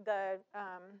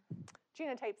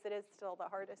genotypes, it is still the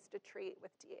hardest to treat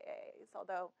with DAAs,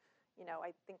 although,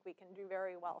 I think we can do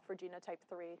very well for genotype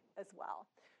 3 as well.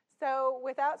 So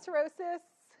without cirrhosis,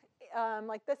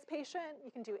 like this patient,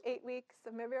 you can do 8 weeks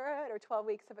of Maviret or 12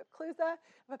 weeks of Epclusa.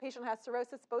 If a patient has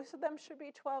cirrhosis, both of them should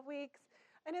be 12 weeks.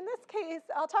 And in this case,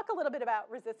 I'll talk a little bit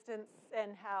about resistance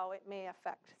and how it may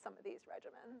affect some of these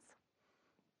regimens.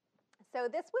 So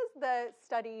this was the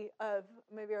study of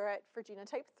Maviret for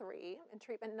genotype 3 in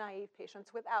treatment-naive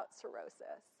patients without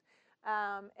cirrhosis.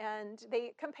 And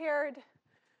they compared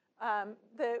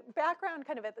the background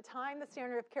kind of at the time, the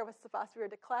standard of care was sofosbuvir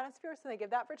declanosphere, so they gave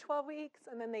that for 12 weeks,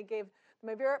 and then they gave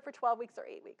Maviret for 12 weeks or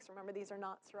 8 weeks. Remember, these are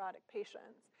not cirrhotic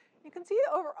patients. You can see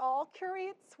the overall cure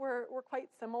rates were quite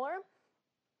similar.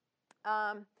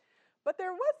 But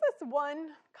there was this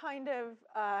one kind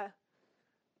of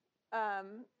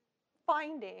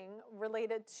finding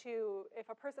related to if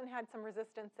a person had some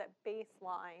resistance at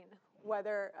baseline,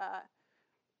 whether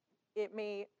it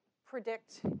may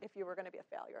predict if you were going to be a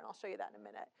failure, and I'll show you that in a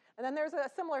minute. And then there's a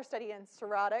similar study in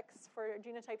cirrhotics for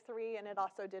genotype 3, and it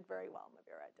also did very well,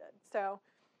 Mevira did. So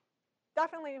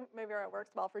definitely Mevira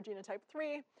works well for genotype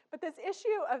 3, but this issue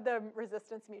of the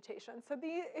resistance mutation. So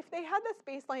if they had this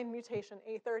baseline mutation,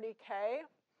 A30K,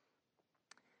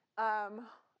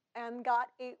 and got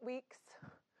 8 weeks,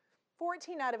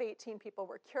 14 out of 18 people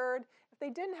were cured. If they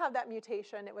didn't have that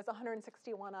mutation, it was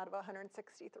 161 out of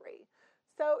 163.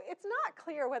 So it's not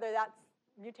clear whether that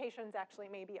mutations actually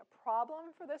may be a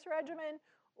problem for this regimen,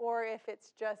 or if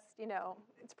it's just,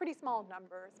 it's pretty small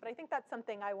numbers. But I think that's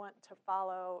something I want to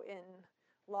follow in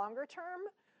longer term,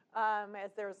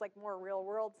 as there's like more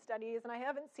real-world studies. And I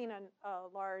haven't seen a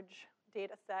large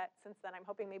data set since then. I'm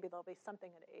hoping maybe there'll be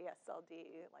something at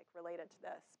ASLD like related to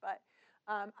this. But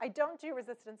I don't do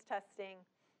resistance testing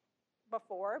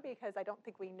before because I don't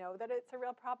think we know that it's a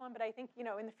real problem. But I think,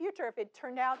 in the future, if it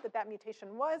turned out that that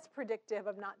mutation was predictive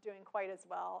of not doing quite as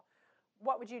well,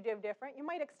 what would you do different? You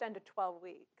might extend to 12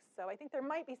 weeks. So I think there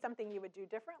might be something you would do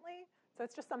differently. So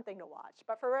it's just something to watch.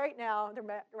 But for right now, the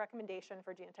recommendation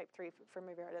for genotype 3 for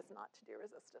Mevira is not to do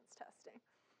resistance testing.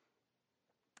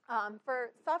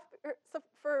 For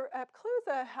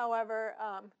Epclusa, however,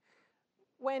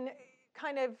 when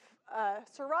kind of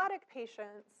cirrhotic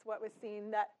patients, what was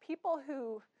seen that people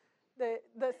who,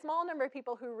 the small number of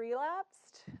people who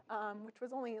relapsed, which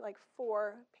was only like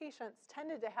 4 patients,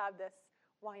 tended to have this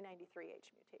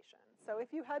Y93H mutation. So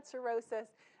if you had cirrhosis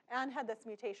and had this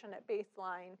mutation at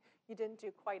baseline, you didn't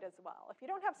do quite as well. If you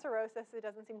don't have cirrhosis, it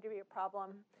doesn't seem to be a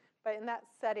problem. But in that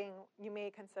setting, you may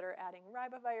consider adding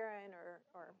ribavirin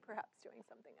or perhaps doing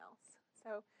something else.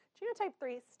 So genotype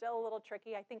 3 is still a little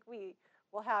tricky. I think we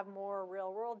will have more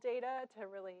real-world data to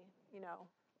really,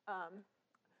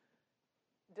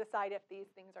 decide if these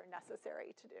things are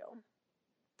necessary to do.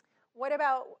 What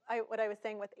about what I was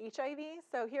saying with HIV?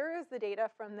 So here is the data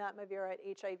from that Mevira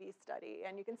HIV study.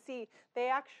 And you can see they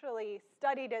actually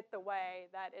studied it the way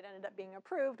that it ended up being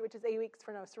approved, which is 8 weeks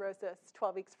for no cirrhosis,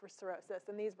 12 weeks for cirrhosis.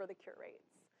 And these were the cure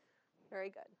rates. Very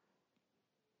good.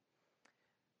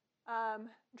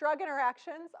 Drug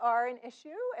interactions are an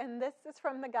issue. And this is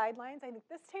from the guidelines. I think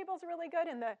this table is really good.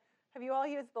 Have you all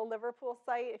used the Liverpool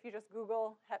site? If you just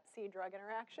Google Hep C drug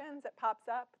interactions, it pops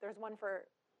up. There's one for,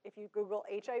 if you Google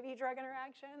HIV drug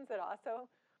interactions, it also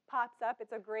pops up.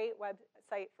 It's a great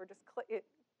website for just it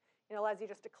allows you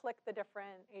just to click the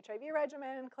different HIV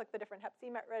regimen, click the different Hep C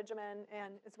regimen,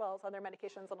 and as well as other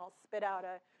medications, and it'll spit out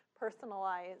a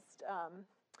personalized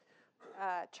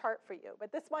chart for you.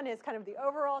 But this one is kind of the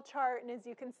overall chart, and as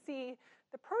you can see,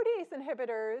 the protease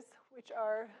inhibitors, which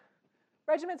are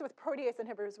regimens with protease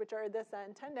inhibitors, which are this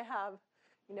end, tend to have,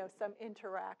 some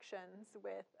interactions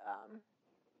with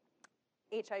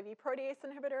HIV protease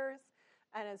inhibitors,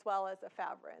 and as well as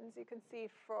efavirenz. You can see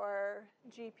for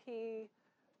GP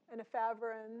and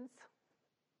efavirenz,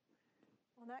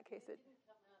 well, in that case, it didn't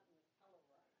come out in the color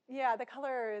right. Yeah, the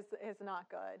color is not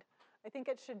good. I think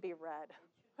it should be red.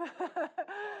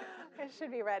 It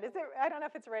should be red. I don't know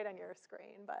if it's right on your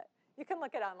screen, but you can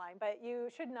look it online. But you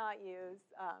should not use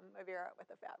Mevira with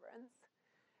efavirenz.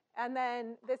 And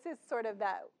then this is sort of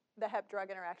the Hep Drug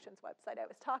Interactions website I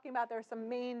was talking about. There are some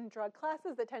main drug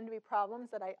classes that tend to be problems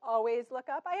that I always look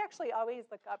up. I actually always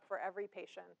look up for every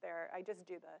patient there. I just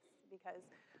do this because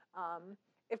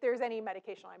if there's any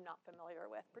medication I'm not familiar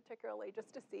with, particularly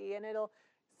just to see, and it'll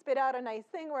spit out a nice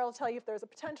thing where it'll tell you if there's a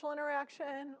potential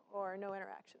interaction or no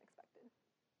interaction expected.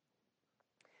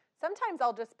 Sometimes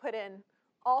I'll just put in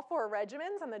all 4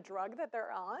 regimens and the drug that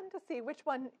they're on to see which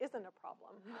one isn't a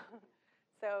problem.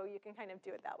 So you can kind of do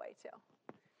it that way too.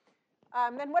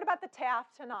 Then what about the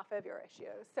TAF-tenofovir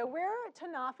issue? So where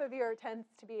tenofovir tends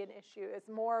to be an issue is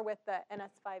more with the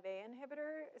NS5A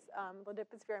inhibitors,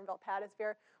 ledipasvir and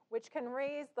velpatasvir, which can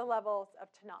raise the levels of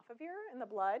tenofovir in the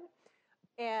blood.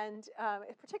 And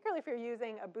particularly if you're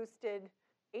using a boosted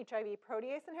HIV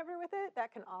protease inhibitor with it,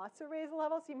 that can also raise the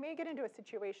levels. You may get into a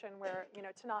situation where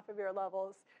tenofovir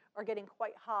levels are getting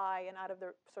quite high and out of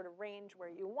the sort of range where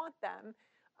you want them.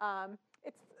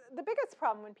 It's the biggest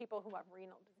problem when people who have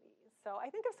renal disease. So I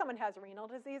think if someone has renal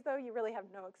disease, though, you really have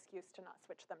no excuse to not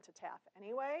switch them to TAF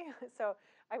anyway. So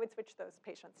I would switch those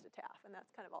patients to TAF, and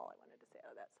that's kind of all I wanted to say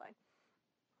out of that slide.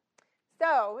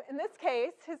 So in this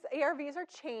case, his ARVs are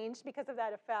changed because of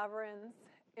that efavirenz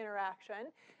interaction,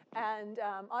 and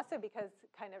also because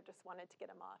kind of just wanted to get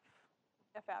him off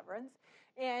efavirenz.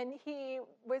 And he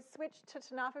was switched to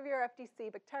tenofovir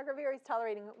FDC bictegravir. He's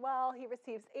tolerating it well. He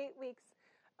receives 8 weeks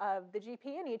of the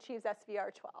GP, and he achieves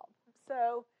SVR12.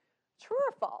 So true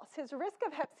or false, his risk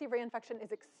of Hep C reinfection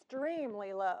is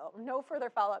extremely low. No further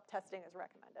follow-up testing is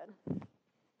recommended.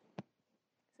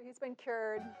 So he's been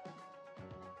cured.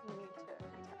 You need to test.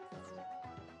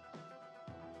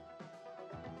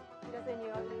 He doesn't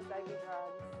use IV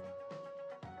drugs.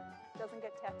 Doesn't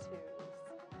get tattoos.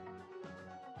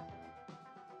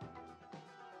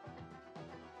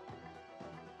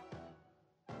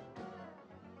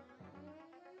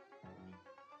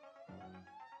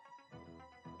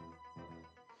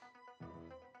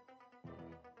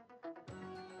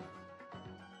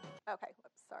 Okay,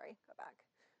 whoops, sorry, go back.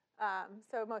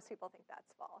 So most people think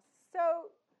that's false. So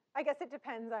I guess it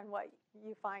depends on what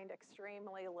you find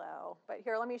extremely low. But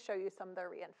here, let me show you some of the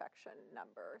reinfection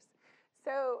numbers.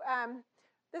 So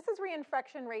this is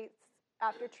reinfection rates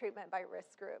after treatment by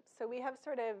risk groups. So we have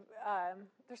sort of,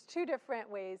 there's two different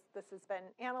ways this has been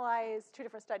analyzed, two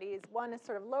different studies. One is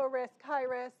sort of low risk, high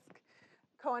risk,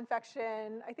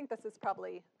 co-infection. I think this is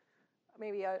probably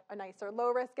maybe a nicer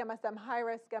low risk MSM, high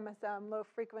risk MSM, low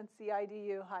frequency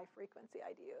IDU, high frequency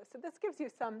IDU. So this gives you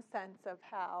some sense of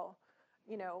how,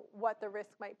 what the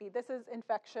risk might be. This is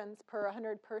infections per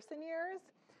 100 person years.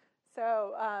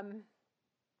 So,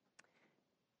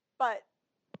 but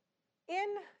in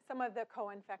some of the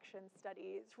co-infection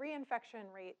studies,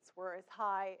 reinfection rates were as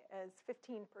high as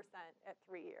 15% at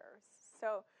 3 years.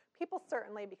 So people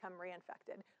certainly become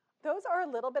reinfected. Those are a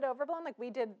little bit overblown. Like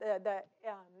we did the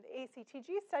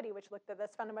ACTG study, which looked at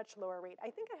this, found a much lower rate.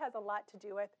 I think it has a lot to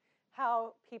do with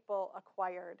how people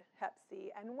acquired Hep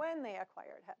C and when they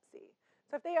acquired Hep C.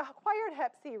 So if they acquired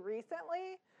Hep C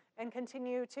recently and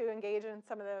continue to engage in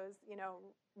some of those,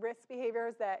 risk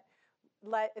behaviors that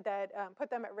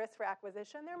put them at risk for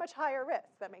acquisition, they're much higher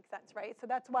risk. That makes sense, right? So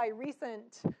that's why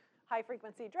recent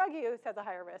high-frequency drug use has a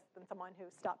higher risk than someone who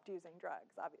stopped using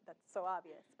drugs. That's so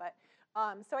obvious. But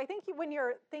so I think when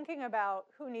you're thinking about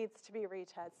who needs to be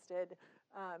retested,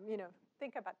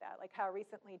 think about that. Like how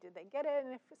recently did they get it?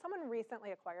 And if someone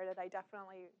recently acquired it, I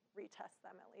definitely retest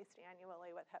them at least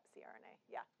annually with Hep C RNA.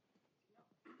 Yeah.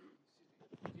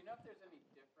 Do you know if there's any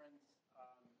difference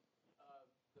of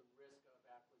the risk of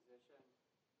acquisition,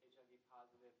 HIV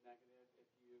positive, negative,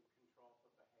 if you control for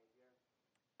behavior?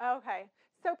 Okay.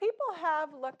 So people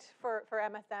have looked for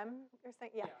MSM. You're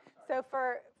saying, yeah. So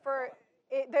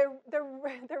the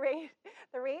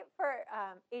rate for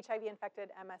HIV infected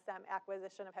MSM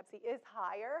acquisition of Hep C is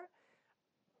higher.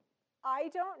 I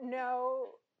don't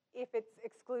know if it's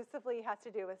exclusively has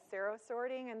to do with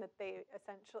serosorting and that they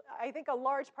essentially, I think a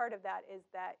large part of that is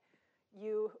that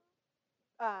you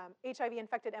HIV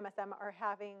infected MSM are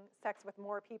having sex with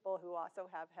more people who also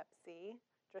have Hep C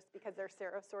just because they're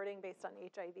serosorting based on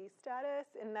HIV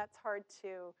status, and that's hard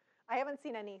to, I haven't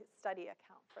seen any study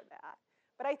account for that.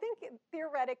 But I think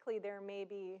theoretically there may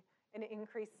be an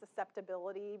increased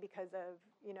susceptibility because of,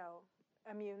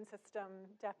 immune system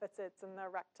deficits in the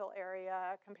rectal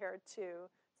area compared to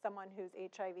someone who's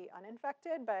HIV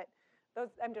uninfected, but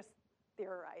those, I'm just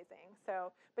theorizing.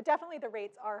 So, but definitely the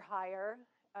rates are higher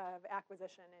of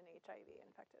acquisition in HIV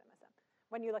infected MSM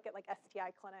when you look at like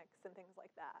STI clinics and things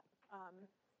like that.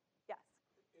 Yes?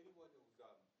 Anyone who's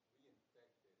reinfected,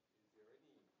 is there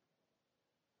any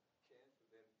chance for them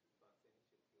to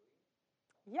spontaneously clear?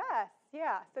 Yes,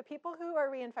 yeah. So people who are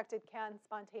reinfected can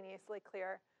spontaneously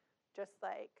clear just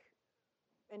like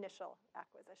initial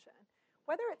acquisition.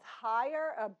 Whether it's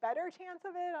higher, a better chance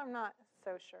of it, I'm not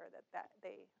so sure that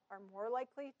they are more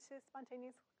likely to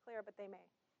spontaneously clear, but they may.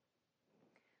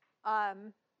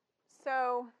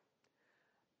 So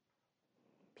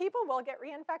people will get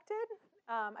reinfected.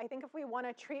 I think if we want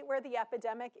to treat where the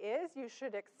epidemic is, you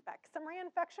should expect some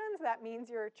reinfections. That means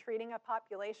you're treating a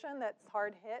population that's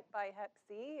hard hit by Hep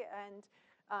C, and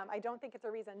I don't think it's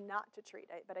a reason not to treat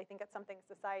it, but I think it's something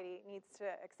society needs to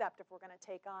accept if we're going to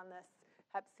take on this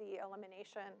Hep C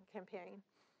elimination campaign.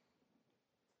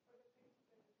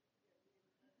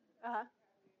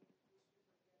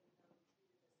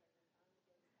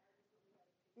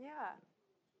 Yeah.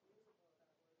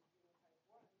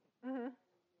 Mm-hmm.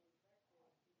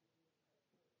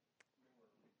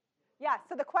 Yeah,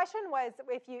 so the question was,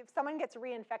 if someone gets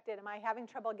reinfected, am I having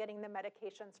trouble getting the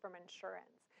medications from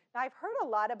insurance? Now, I've heard a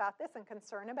lot about this and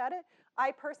concern about it.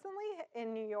 I personally,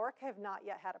 in New York, have not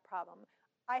yet had a problem.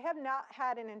 I have not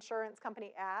had an insurance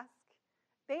company ask.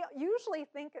 They usually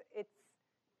think it's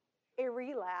a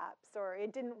relapse or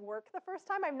it didn't work the first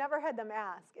time. I've never had them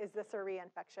ask, is this a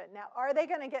reinfection? Now, are they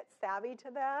going to get savvy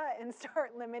to that and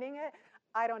start limiting it?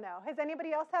 I don't know. Has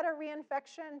anybody else had a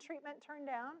reinfection treatment turned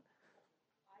down?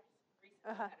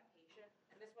 I had a patient,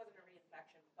 and this wasn't a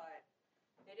reinfection, but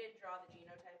they didn't draw the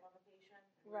genotype on the patient,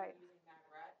 and we were using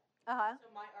Magret. So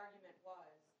my argument was,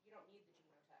 you don't need the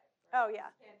genotype, right? Oh, yeah.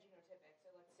 It's pan-genotypic,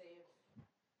 so let's save,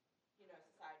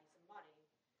 society some money.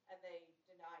 And they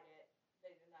denied it.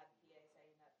 They denied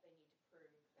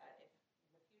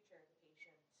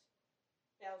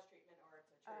fails treatment or it's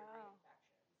a true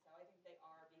reinfection. So I think they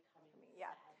are becoming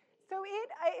sadly. So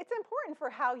it's important for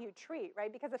how you treat,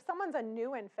 right? Because if someone's a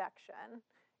new infection,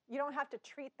 you don't have to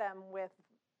treat them with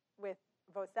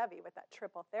Vosevi, with that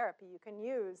triple therapy. You can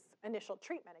use initial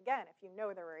treatment, again, if you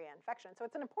know they're a reinfection. So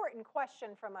it's an important question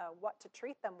from a what to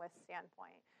treat them with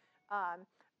standpoint.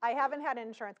 I haven't had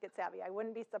insurance get savvy. I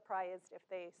wouldn't be surprised if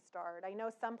they start. I know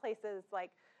some places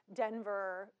like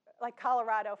Denver, like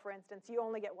Colorado, for instance, you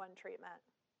only get one treatment.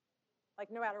 Like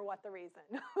no matter what the reason.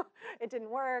 It didn't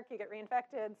work, you get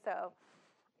reinfected. So,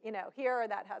 here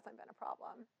that hasn't been a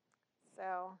problem.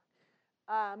 So,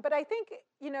 but I think,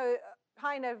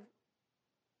 kind of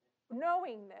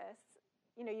knowing this,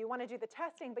 you want to do the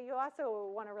testing, but you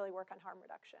also want to really work on harm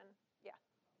reduction. Yeah,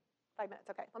 5 minutes,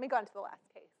 okay. Let me go on to the last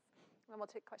case, and then we'll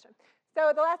take a question.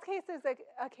 So the last case is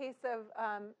a case of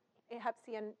Hep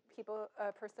C in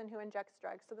a person who injects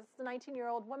drugs. So this is a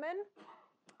 19-year-old woman,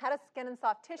 had a skin and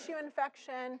soft tissue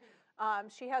infection.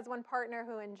 She has one partner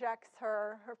who injects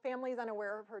her. Her family's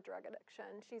unaware of her drug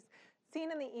addiction. She's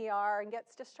seen in the ER and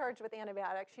gets discharged with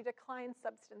antibiotics. She declines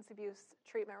substance abuse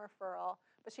treatment referral,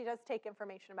 but she does take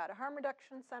information about a harm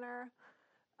reduction center.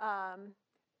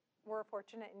 We're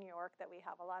fortunate in New York that we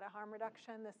have a lot of harm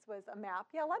reduction. This was a map.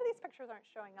 Yeah, a lot of these pictures aren't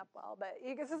showing up well, but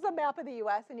this is a map of the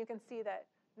US, and you can see that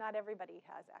not everybody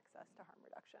has access to harm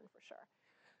reduction for sure.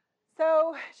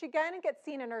 So she again gets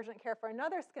seen in urgent care for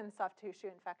another skin soft tissue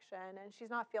infection, and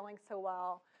she's not feeling so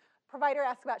well. Provider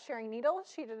asks about sharing needles.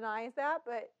 She denies that,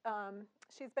 but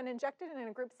she's been injected in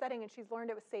a group setting, and she's learned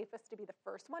it was safest to be the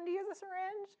first one to use a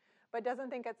syringe, but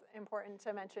doesn't think it's important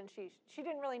to mention she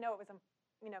didn't really know it was,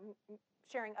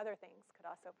 sharing other things could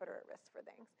also put her at risk for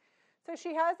things. So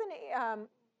she has an,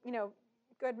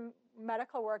 good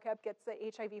medical workup, gets the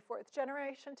HIV 4th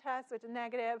generation test, which is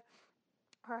negative.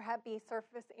 Her Hep B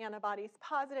surface antibodies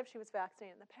positive. She was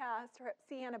vaccinated in the past. Her Hep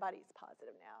C antibodies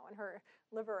positive now, and her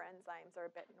liver enzymes are a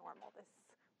bit normal. This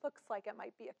looks like it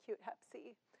might be acute Hep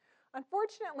C.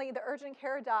 Unfortunately, the urgent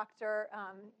care doctor,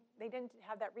 they didn't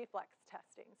have that reflex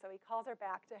testing, so he calls her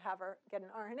back to have her get an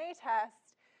RNA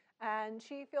test, and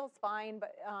she feels fine,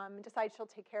 but decides she'll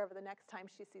take care of it the next time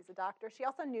she sees a doctor. She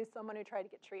also knew someone who tried to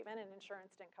get treatment, and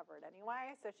insurance didn't cover it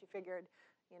anyway, so she figured,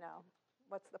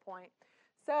 what's the point?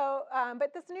 So,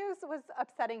 but this news was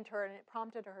upsetting to her, and it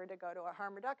prompted her to go to a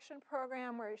harm reduction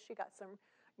program where she got some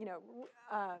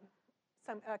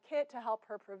kit to help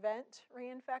her prevent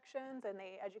reinfections, and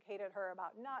they educated her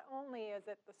about not only is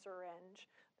it the syringe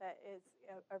that is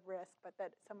a risk, but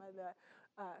that some of the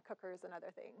cookers and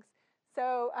other things.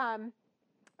 So,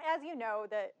 as you know,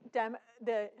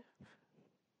 the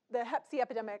Hep C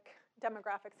epidemic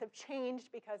demographics have changed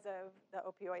because of the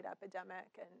opioid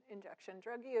epidemic and injection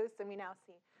drug use, and we now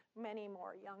see many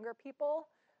more younger people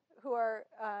who are,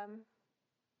 I'm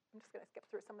just going to skip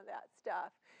through some of that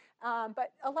stuff,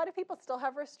 but a lot of people still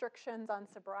have restrictions on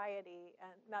sobriety,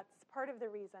 and that's part of the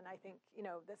reason I think,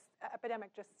 this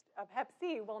epidemic of Hep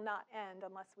C will not end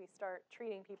unless we start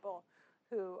treating people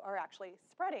who are actually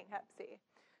spreading Hep C.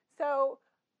 So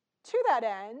to that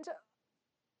end,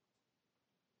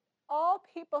 all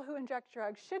people who inject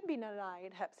drugs should be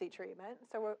denied Hep C treatment.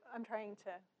 So I'm trying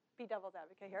to be devil's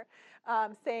advocate here,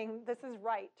 saying this is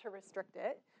right to restrict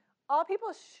it. All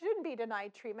people shouldn't be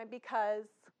denied treatment because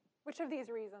which of these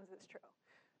reasons is true?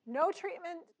 No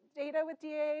treatment data with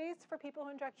DAs for people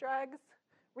who inject drugs.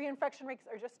 Reinfection rates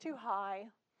are just too high.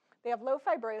 They have low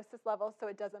fibrosis levels, so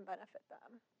it doesn't benefit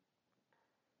them.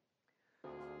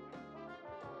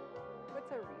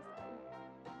 What's a reason?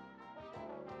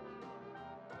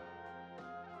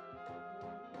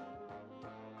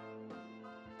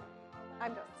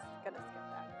 I'm just going to skip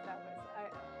that.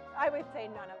 I would say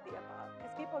none of the above,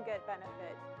 because people get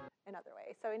benefit in other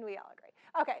ways, and we all agree.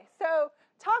 Okay, so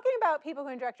talking about people who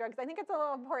inject drugs, I think it's a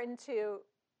little important to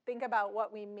think about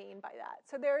what we mean by that.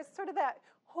 So there's sort of that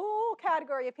whole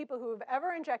category of people who have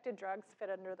ever injected drugs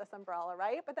fit under this umbrella,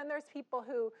 right? But then there's people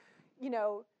who,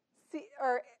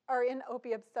 are in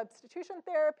opiate substitution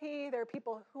therapy. There are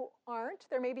people who aren't.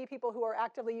 There may be people who are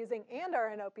actively using and are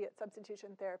in opiate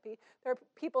substitution therapy. There are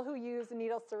people who use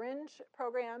needle syringe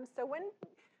programs. So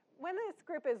when this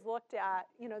group is looked at,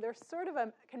 there's sort of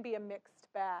can be a mixed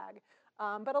bag.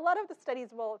 But a lot of the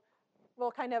studies will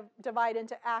kind of divide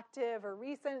into active or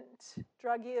recent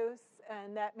drug use,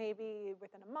 and that may be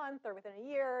within a month or within a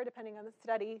year, depending on the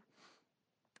study,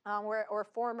 or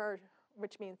former,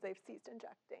 which means they've ceased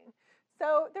injecting.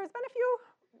 So there's been a few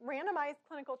randomized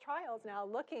clinical trials now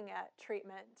looking at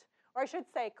treatment, or I should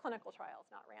say clinical trials,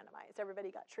 not randomized.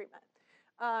 Everybody got treatment.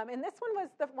 And this one was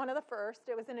one of the first.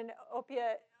 It was in an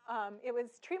opiate, it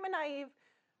was treatment-naive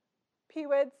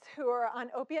PWIDs who are on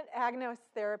opiate agonist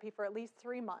therapy for at least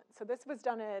 3 months. So this was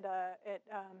done at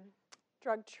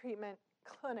drug treatment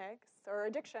clinics or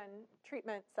addiction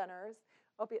treatment centers,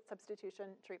 opiate substitution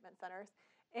treatment centers.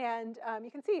 And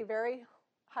you can see very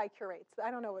high cure rates.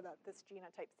 I don't know about this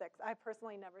genotype 6. I've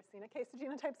personally never seen a case of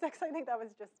genotype 6. I think that was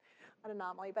just an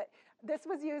anomaly. But this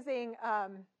was using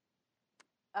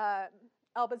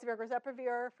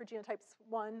albuterol for genotypes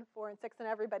 1, 4, and 6, and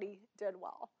everybody did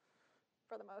well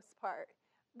for the most part.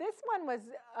 This one was,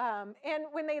 and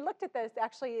when they looked at this,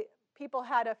 actually, people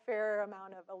had a fair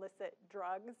amount of illicit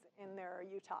drugs in their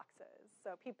eutoxes.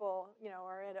 So people,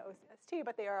 are at OST,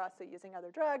 but they are also using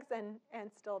other drugs,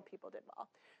 and still people did well.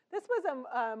 This was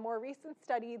a more recent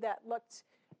study that looked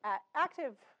at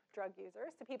active drug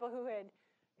users, so people who had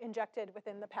injected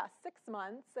within the past 6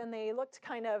 months, and they looked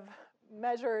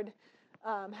measured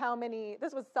how many,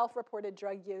 this was self-reported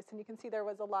drug use, and you can see there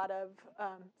was a lot of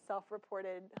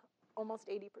self-reported, almost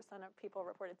 80% of people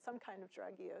reported some kind of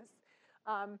drug use.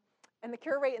 And the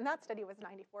cure rate in that study was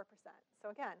 94%. So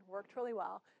again, worked really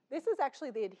well. This is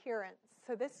actually the adherence.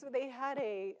 So they had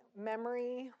a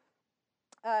memory,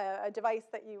 a device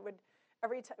that you would,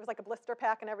 it was like a blister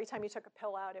pack, and every time you took a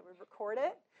pill out, it would record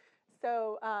it.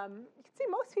 So you can see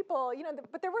most people,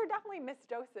 but there were definitely missed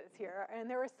doses here, and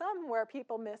there were some where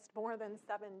people missed more than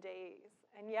 7 days,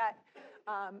 and yet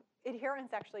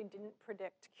adherence actually didn't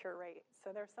predict cure rate. So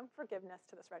there's some forgiveness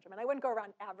to this regimen. I wouldn't go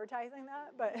around advertising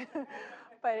that, but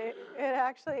it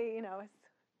actually, is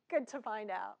good to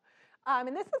find out.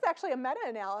 And this is actually a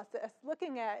meta-analysis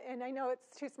looking at, and I know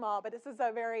it's too small, but this is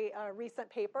a very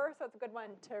recent paper, so it's a good one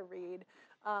to read,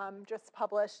 just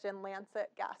published in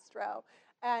Lancet Gastro.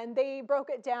 And they broke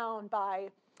it down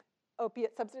by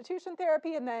opiate substitution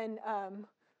therapy and then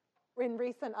in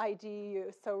recent ID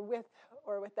use, so with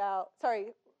or without, so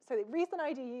the recent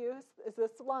ID use is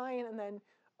this line, and then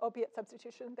opiate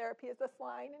substitution therapy is this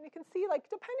line. And you can see,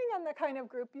 depending on the kind of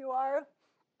group you are,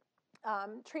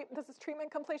 this is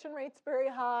treatment completion rates very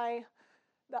high.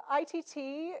 The ITT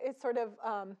is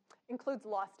includes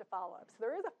loss to follow-up. So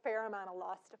there is a fair amount of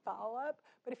loss to follow-up,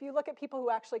 but if you look at people who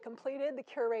actually completed, the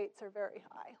cure rates are very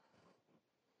high.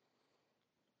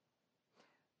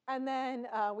 And then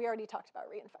we already talked about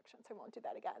reinfection, so I won't do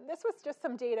that again. This was just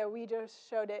some data. We just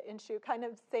showed it in SHU, kind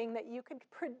of saying that you could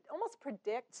almost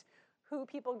predict who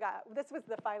people got. This was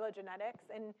the phylogenetics,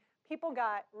 and people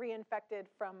got reinfected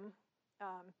from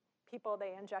people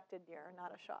they injected near,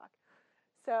 not a shock.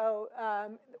 So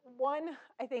one,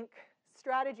 I think,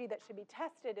 strategy that should be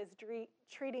tested is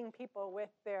treating people with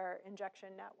their injection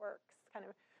networks.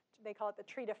 They call it the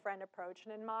treat a friend approach,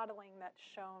 and in modeling that's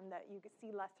shown that you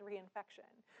see less reinfection.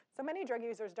 So many drug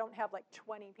users don't have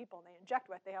 20 people they inject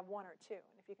with, they have 1 or 2. And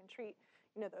if you can treat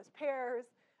those pairs,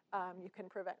 you can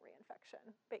prevent reinfection.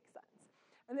 Makes sense.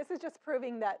 And this is just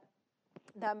proving that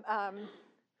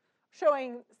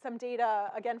showing some data,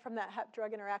 again, from that hep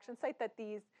drug interaction site, that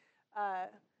these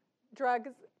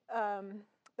drugs,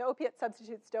 the opiate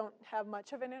substitutes don't have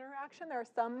much of an interaction. There are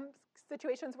some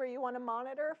situations where you want to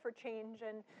monitor for change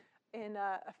in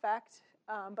effect,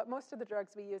 but most of the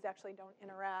drugs we use actually don't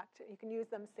interact. You can use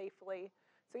them safely.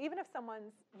 So even if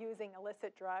someone's using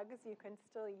illicit drugs, you can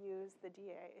still use the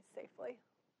DAs safely.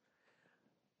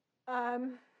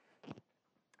 And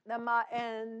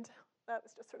that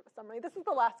was just sort of a summary. This is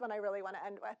the last one I really want to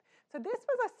end with. So this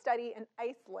was a study in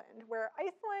Iceland, where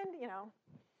Iceland,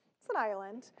 it's an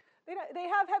island. They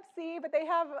have Hep C, but they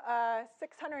have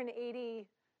 680.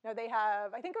 No, they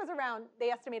have, I think it was around, they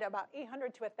estimate about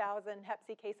 800 to 1,000 Hep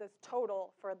C cases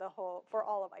total for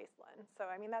all of Iceland. So,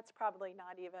 I mean, that's probably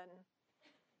not even,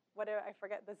 I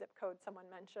forget the zip code someone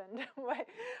mentioned.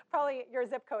 Probably your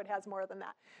zip code has more than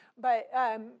that. But,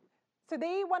 so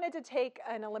they wanted to take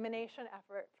an elimination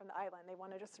effort from the island. They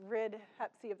want to just rid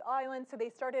Hep C of the island. So they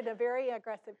started a very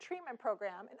aggressive treatment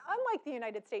program. And unlike the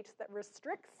United States that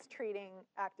restricts treating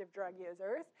active drug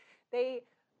users, they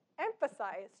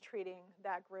emphasized treating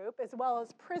that group, as well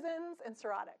as prisons and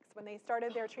cirrhotics. When they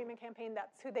started their treatment campaign,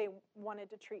 that's who they wanted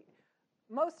to treat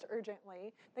most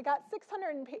urgently. They got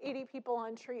 680 people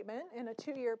on treatment in a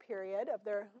 2-year period of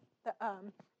their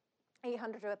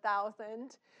 800 to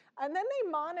 1,000. And then they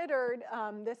monitored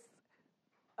this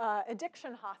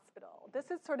addiction hospital. This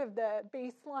is sort of the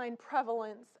baseline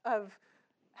prevalence of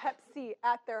Hep C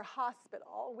at their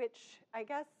hospital, which I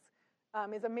guess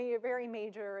is a very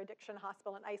major addiction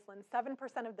hospital in Iceland.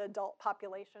 7% of the adult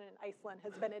population in Iceland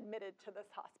has been admitted to this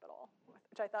hospital,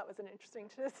 which I thought was an interesting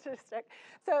statistic.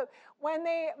 So when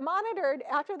they monitored,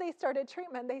 after they started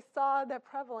treatment, they saw the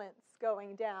prevalence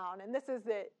going down. And this is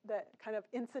the kind of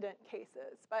incident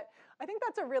cases. But I think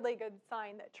that's a really good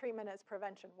sign that treatment as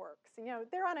prevention works.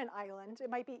 They're on an island. It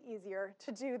might be easier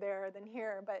to do there than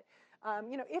here. But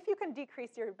if you can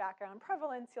decrease your background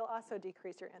prevalence, you'll also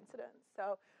decrease your incidence.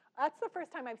 So that's the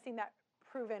first time I've seen that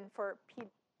proven for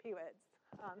PWIDs.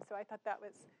 So I thought that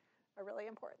was a really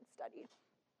important study.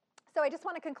 So I just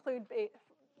want to conclude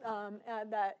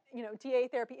that DA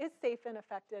therapy is safe and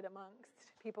effective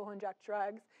amongst people who inject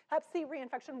drugs. Hep C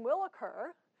reinfection will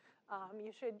occur.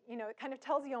 You should, it kind of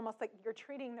tells you almost like you're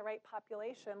treating the right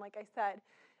population, like I said.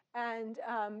 And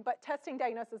but testing,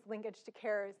 diagnosis, linkage to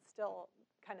care is still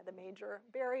kind of the major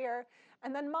barrier.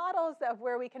 And then models of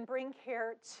where we can bring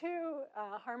care to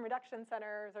harm reduction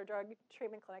centers or drug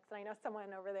treatment clinics, and I know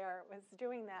someone over there was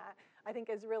doing that, I think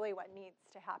is really what needs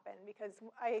to happen, because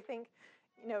I think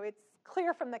it's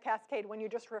clear from the cascade when you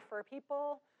just refer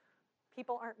people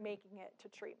aren't making it to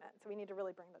treatment. So we need to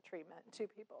really bring the treatment to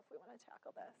people if we want to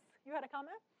tackle this. You had a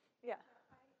comment? Yeah.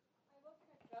 I work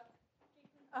in a drug treatment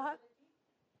facility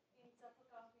in Suffolk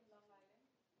County, Long Island.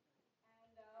 And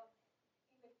in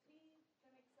the 3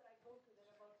 clinics that I go to, there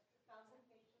are about 1,000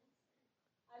 patients.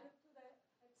 I look to the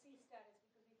Hep C status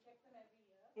because we check them every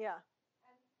year. Yeah.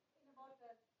 And in about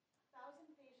 1,000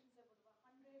 patients, there were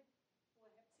 100 who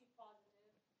were Hep C positive.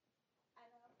 And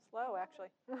slow, actually.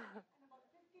 and about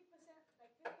 50%,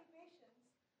 like 50 patients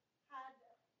had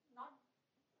not,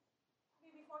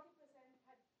 maybe 40%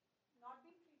 had not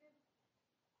been treated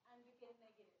and became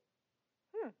negative.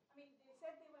 I mean, they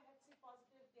said they were Hep C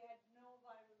positive, they had no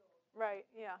viral load. Right,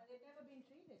 yeah. And they'd never been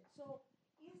treated. So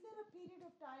is there a period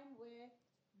of time where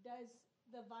does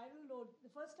the viral load,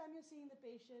 the first time you're seeing the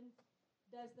patient,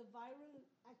 does the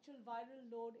actual viral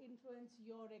load influence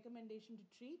your recommendation to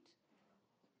treat?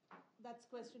 That's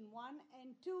question 1.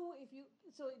 And 2, if you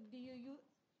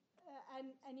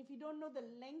don't know the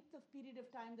length of period of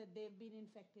time that they've been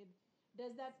infected,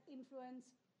 does that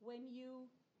influence when you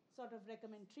sort of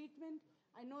recommend treatment?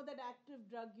 I know that active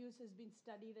drug use has been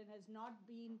studied and has not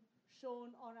been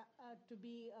shown or to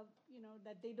be,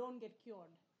 that they don't get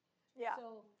cured. Yeah.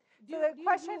 So do you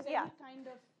use any kind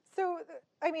of... So,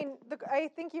 I mean, I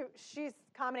think she's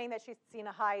commenting that she's seen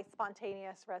a high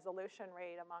spontaneous resolution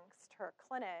rate amongst her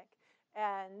clinic.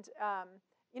 And,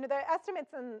 the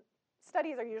estimates in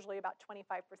studies are usually about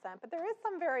 25%, but there is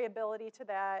some variability to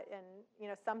that,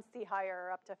 and, some see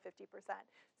higher, up to 50%.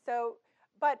 So,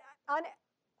 but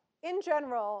in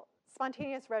general,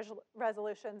 spontaneous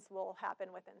resolutions will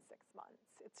happen within 6 months.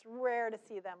 It's rare to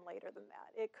see them later than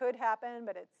that. It could happen,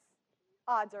 but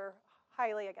odds are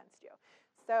highly against you.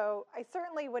 So I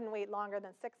certainly wouldn't wait longer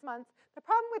than 6 months. The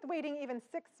problem with waiting even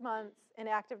 6 months in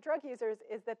active drug users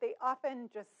is that they often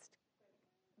they're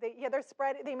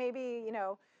spread. They may be,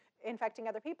 infecting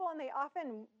other people, and they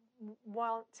often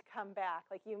won't come back.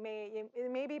 Like it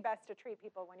may be best to treat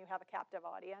people when you have a captive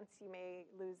audience. You may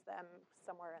lose them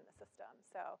somewhere in the system.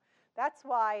 So that's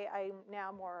why I'm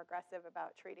now more aggressive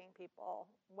about treating people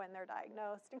when they're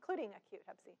diagnosed, including acute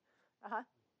Hep C. I was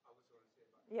going to say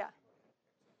about yeah.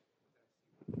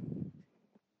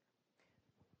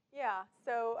 Yeah,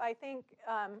 so I think,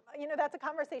 that's a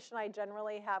conversation I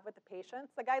generally have with the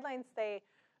patients. The guidelines say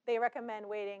they recommend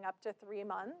waiting up to 3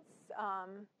 months,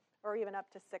 or even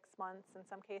up to 6 months in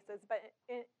some cases. But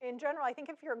in general, I think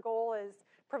if your goal is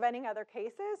preventing other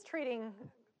cases, treating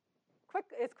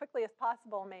as quickly as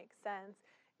possible makes sense.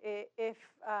 If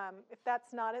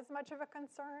that's not as much of a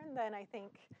concern, then I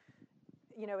think,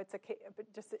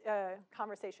 it's just a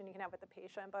conversation you can have with the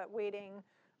patient. But waiting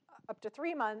up to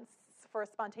 3 months for a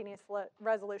spontaneous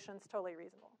resolution is totally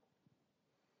reasonable.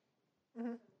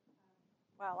 Mm-hmm.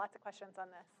 Wow, lots of questions on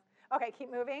this. Okay,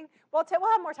 keep moving. We'll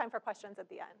have more time for questions at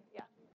the end. Yeah.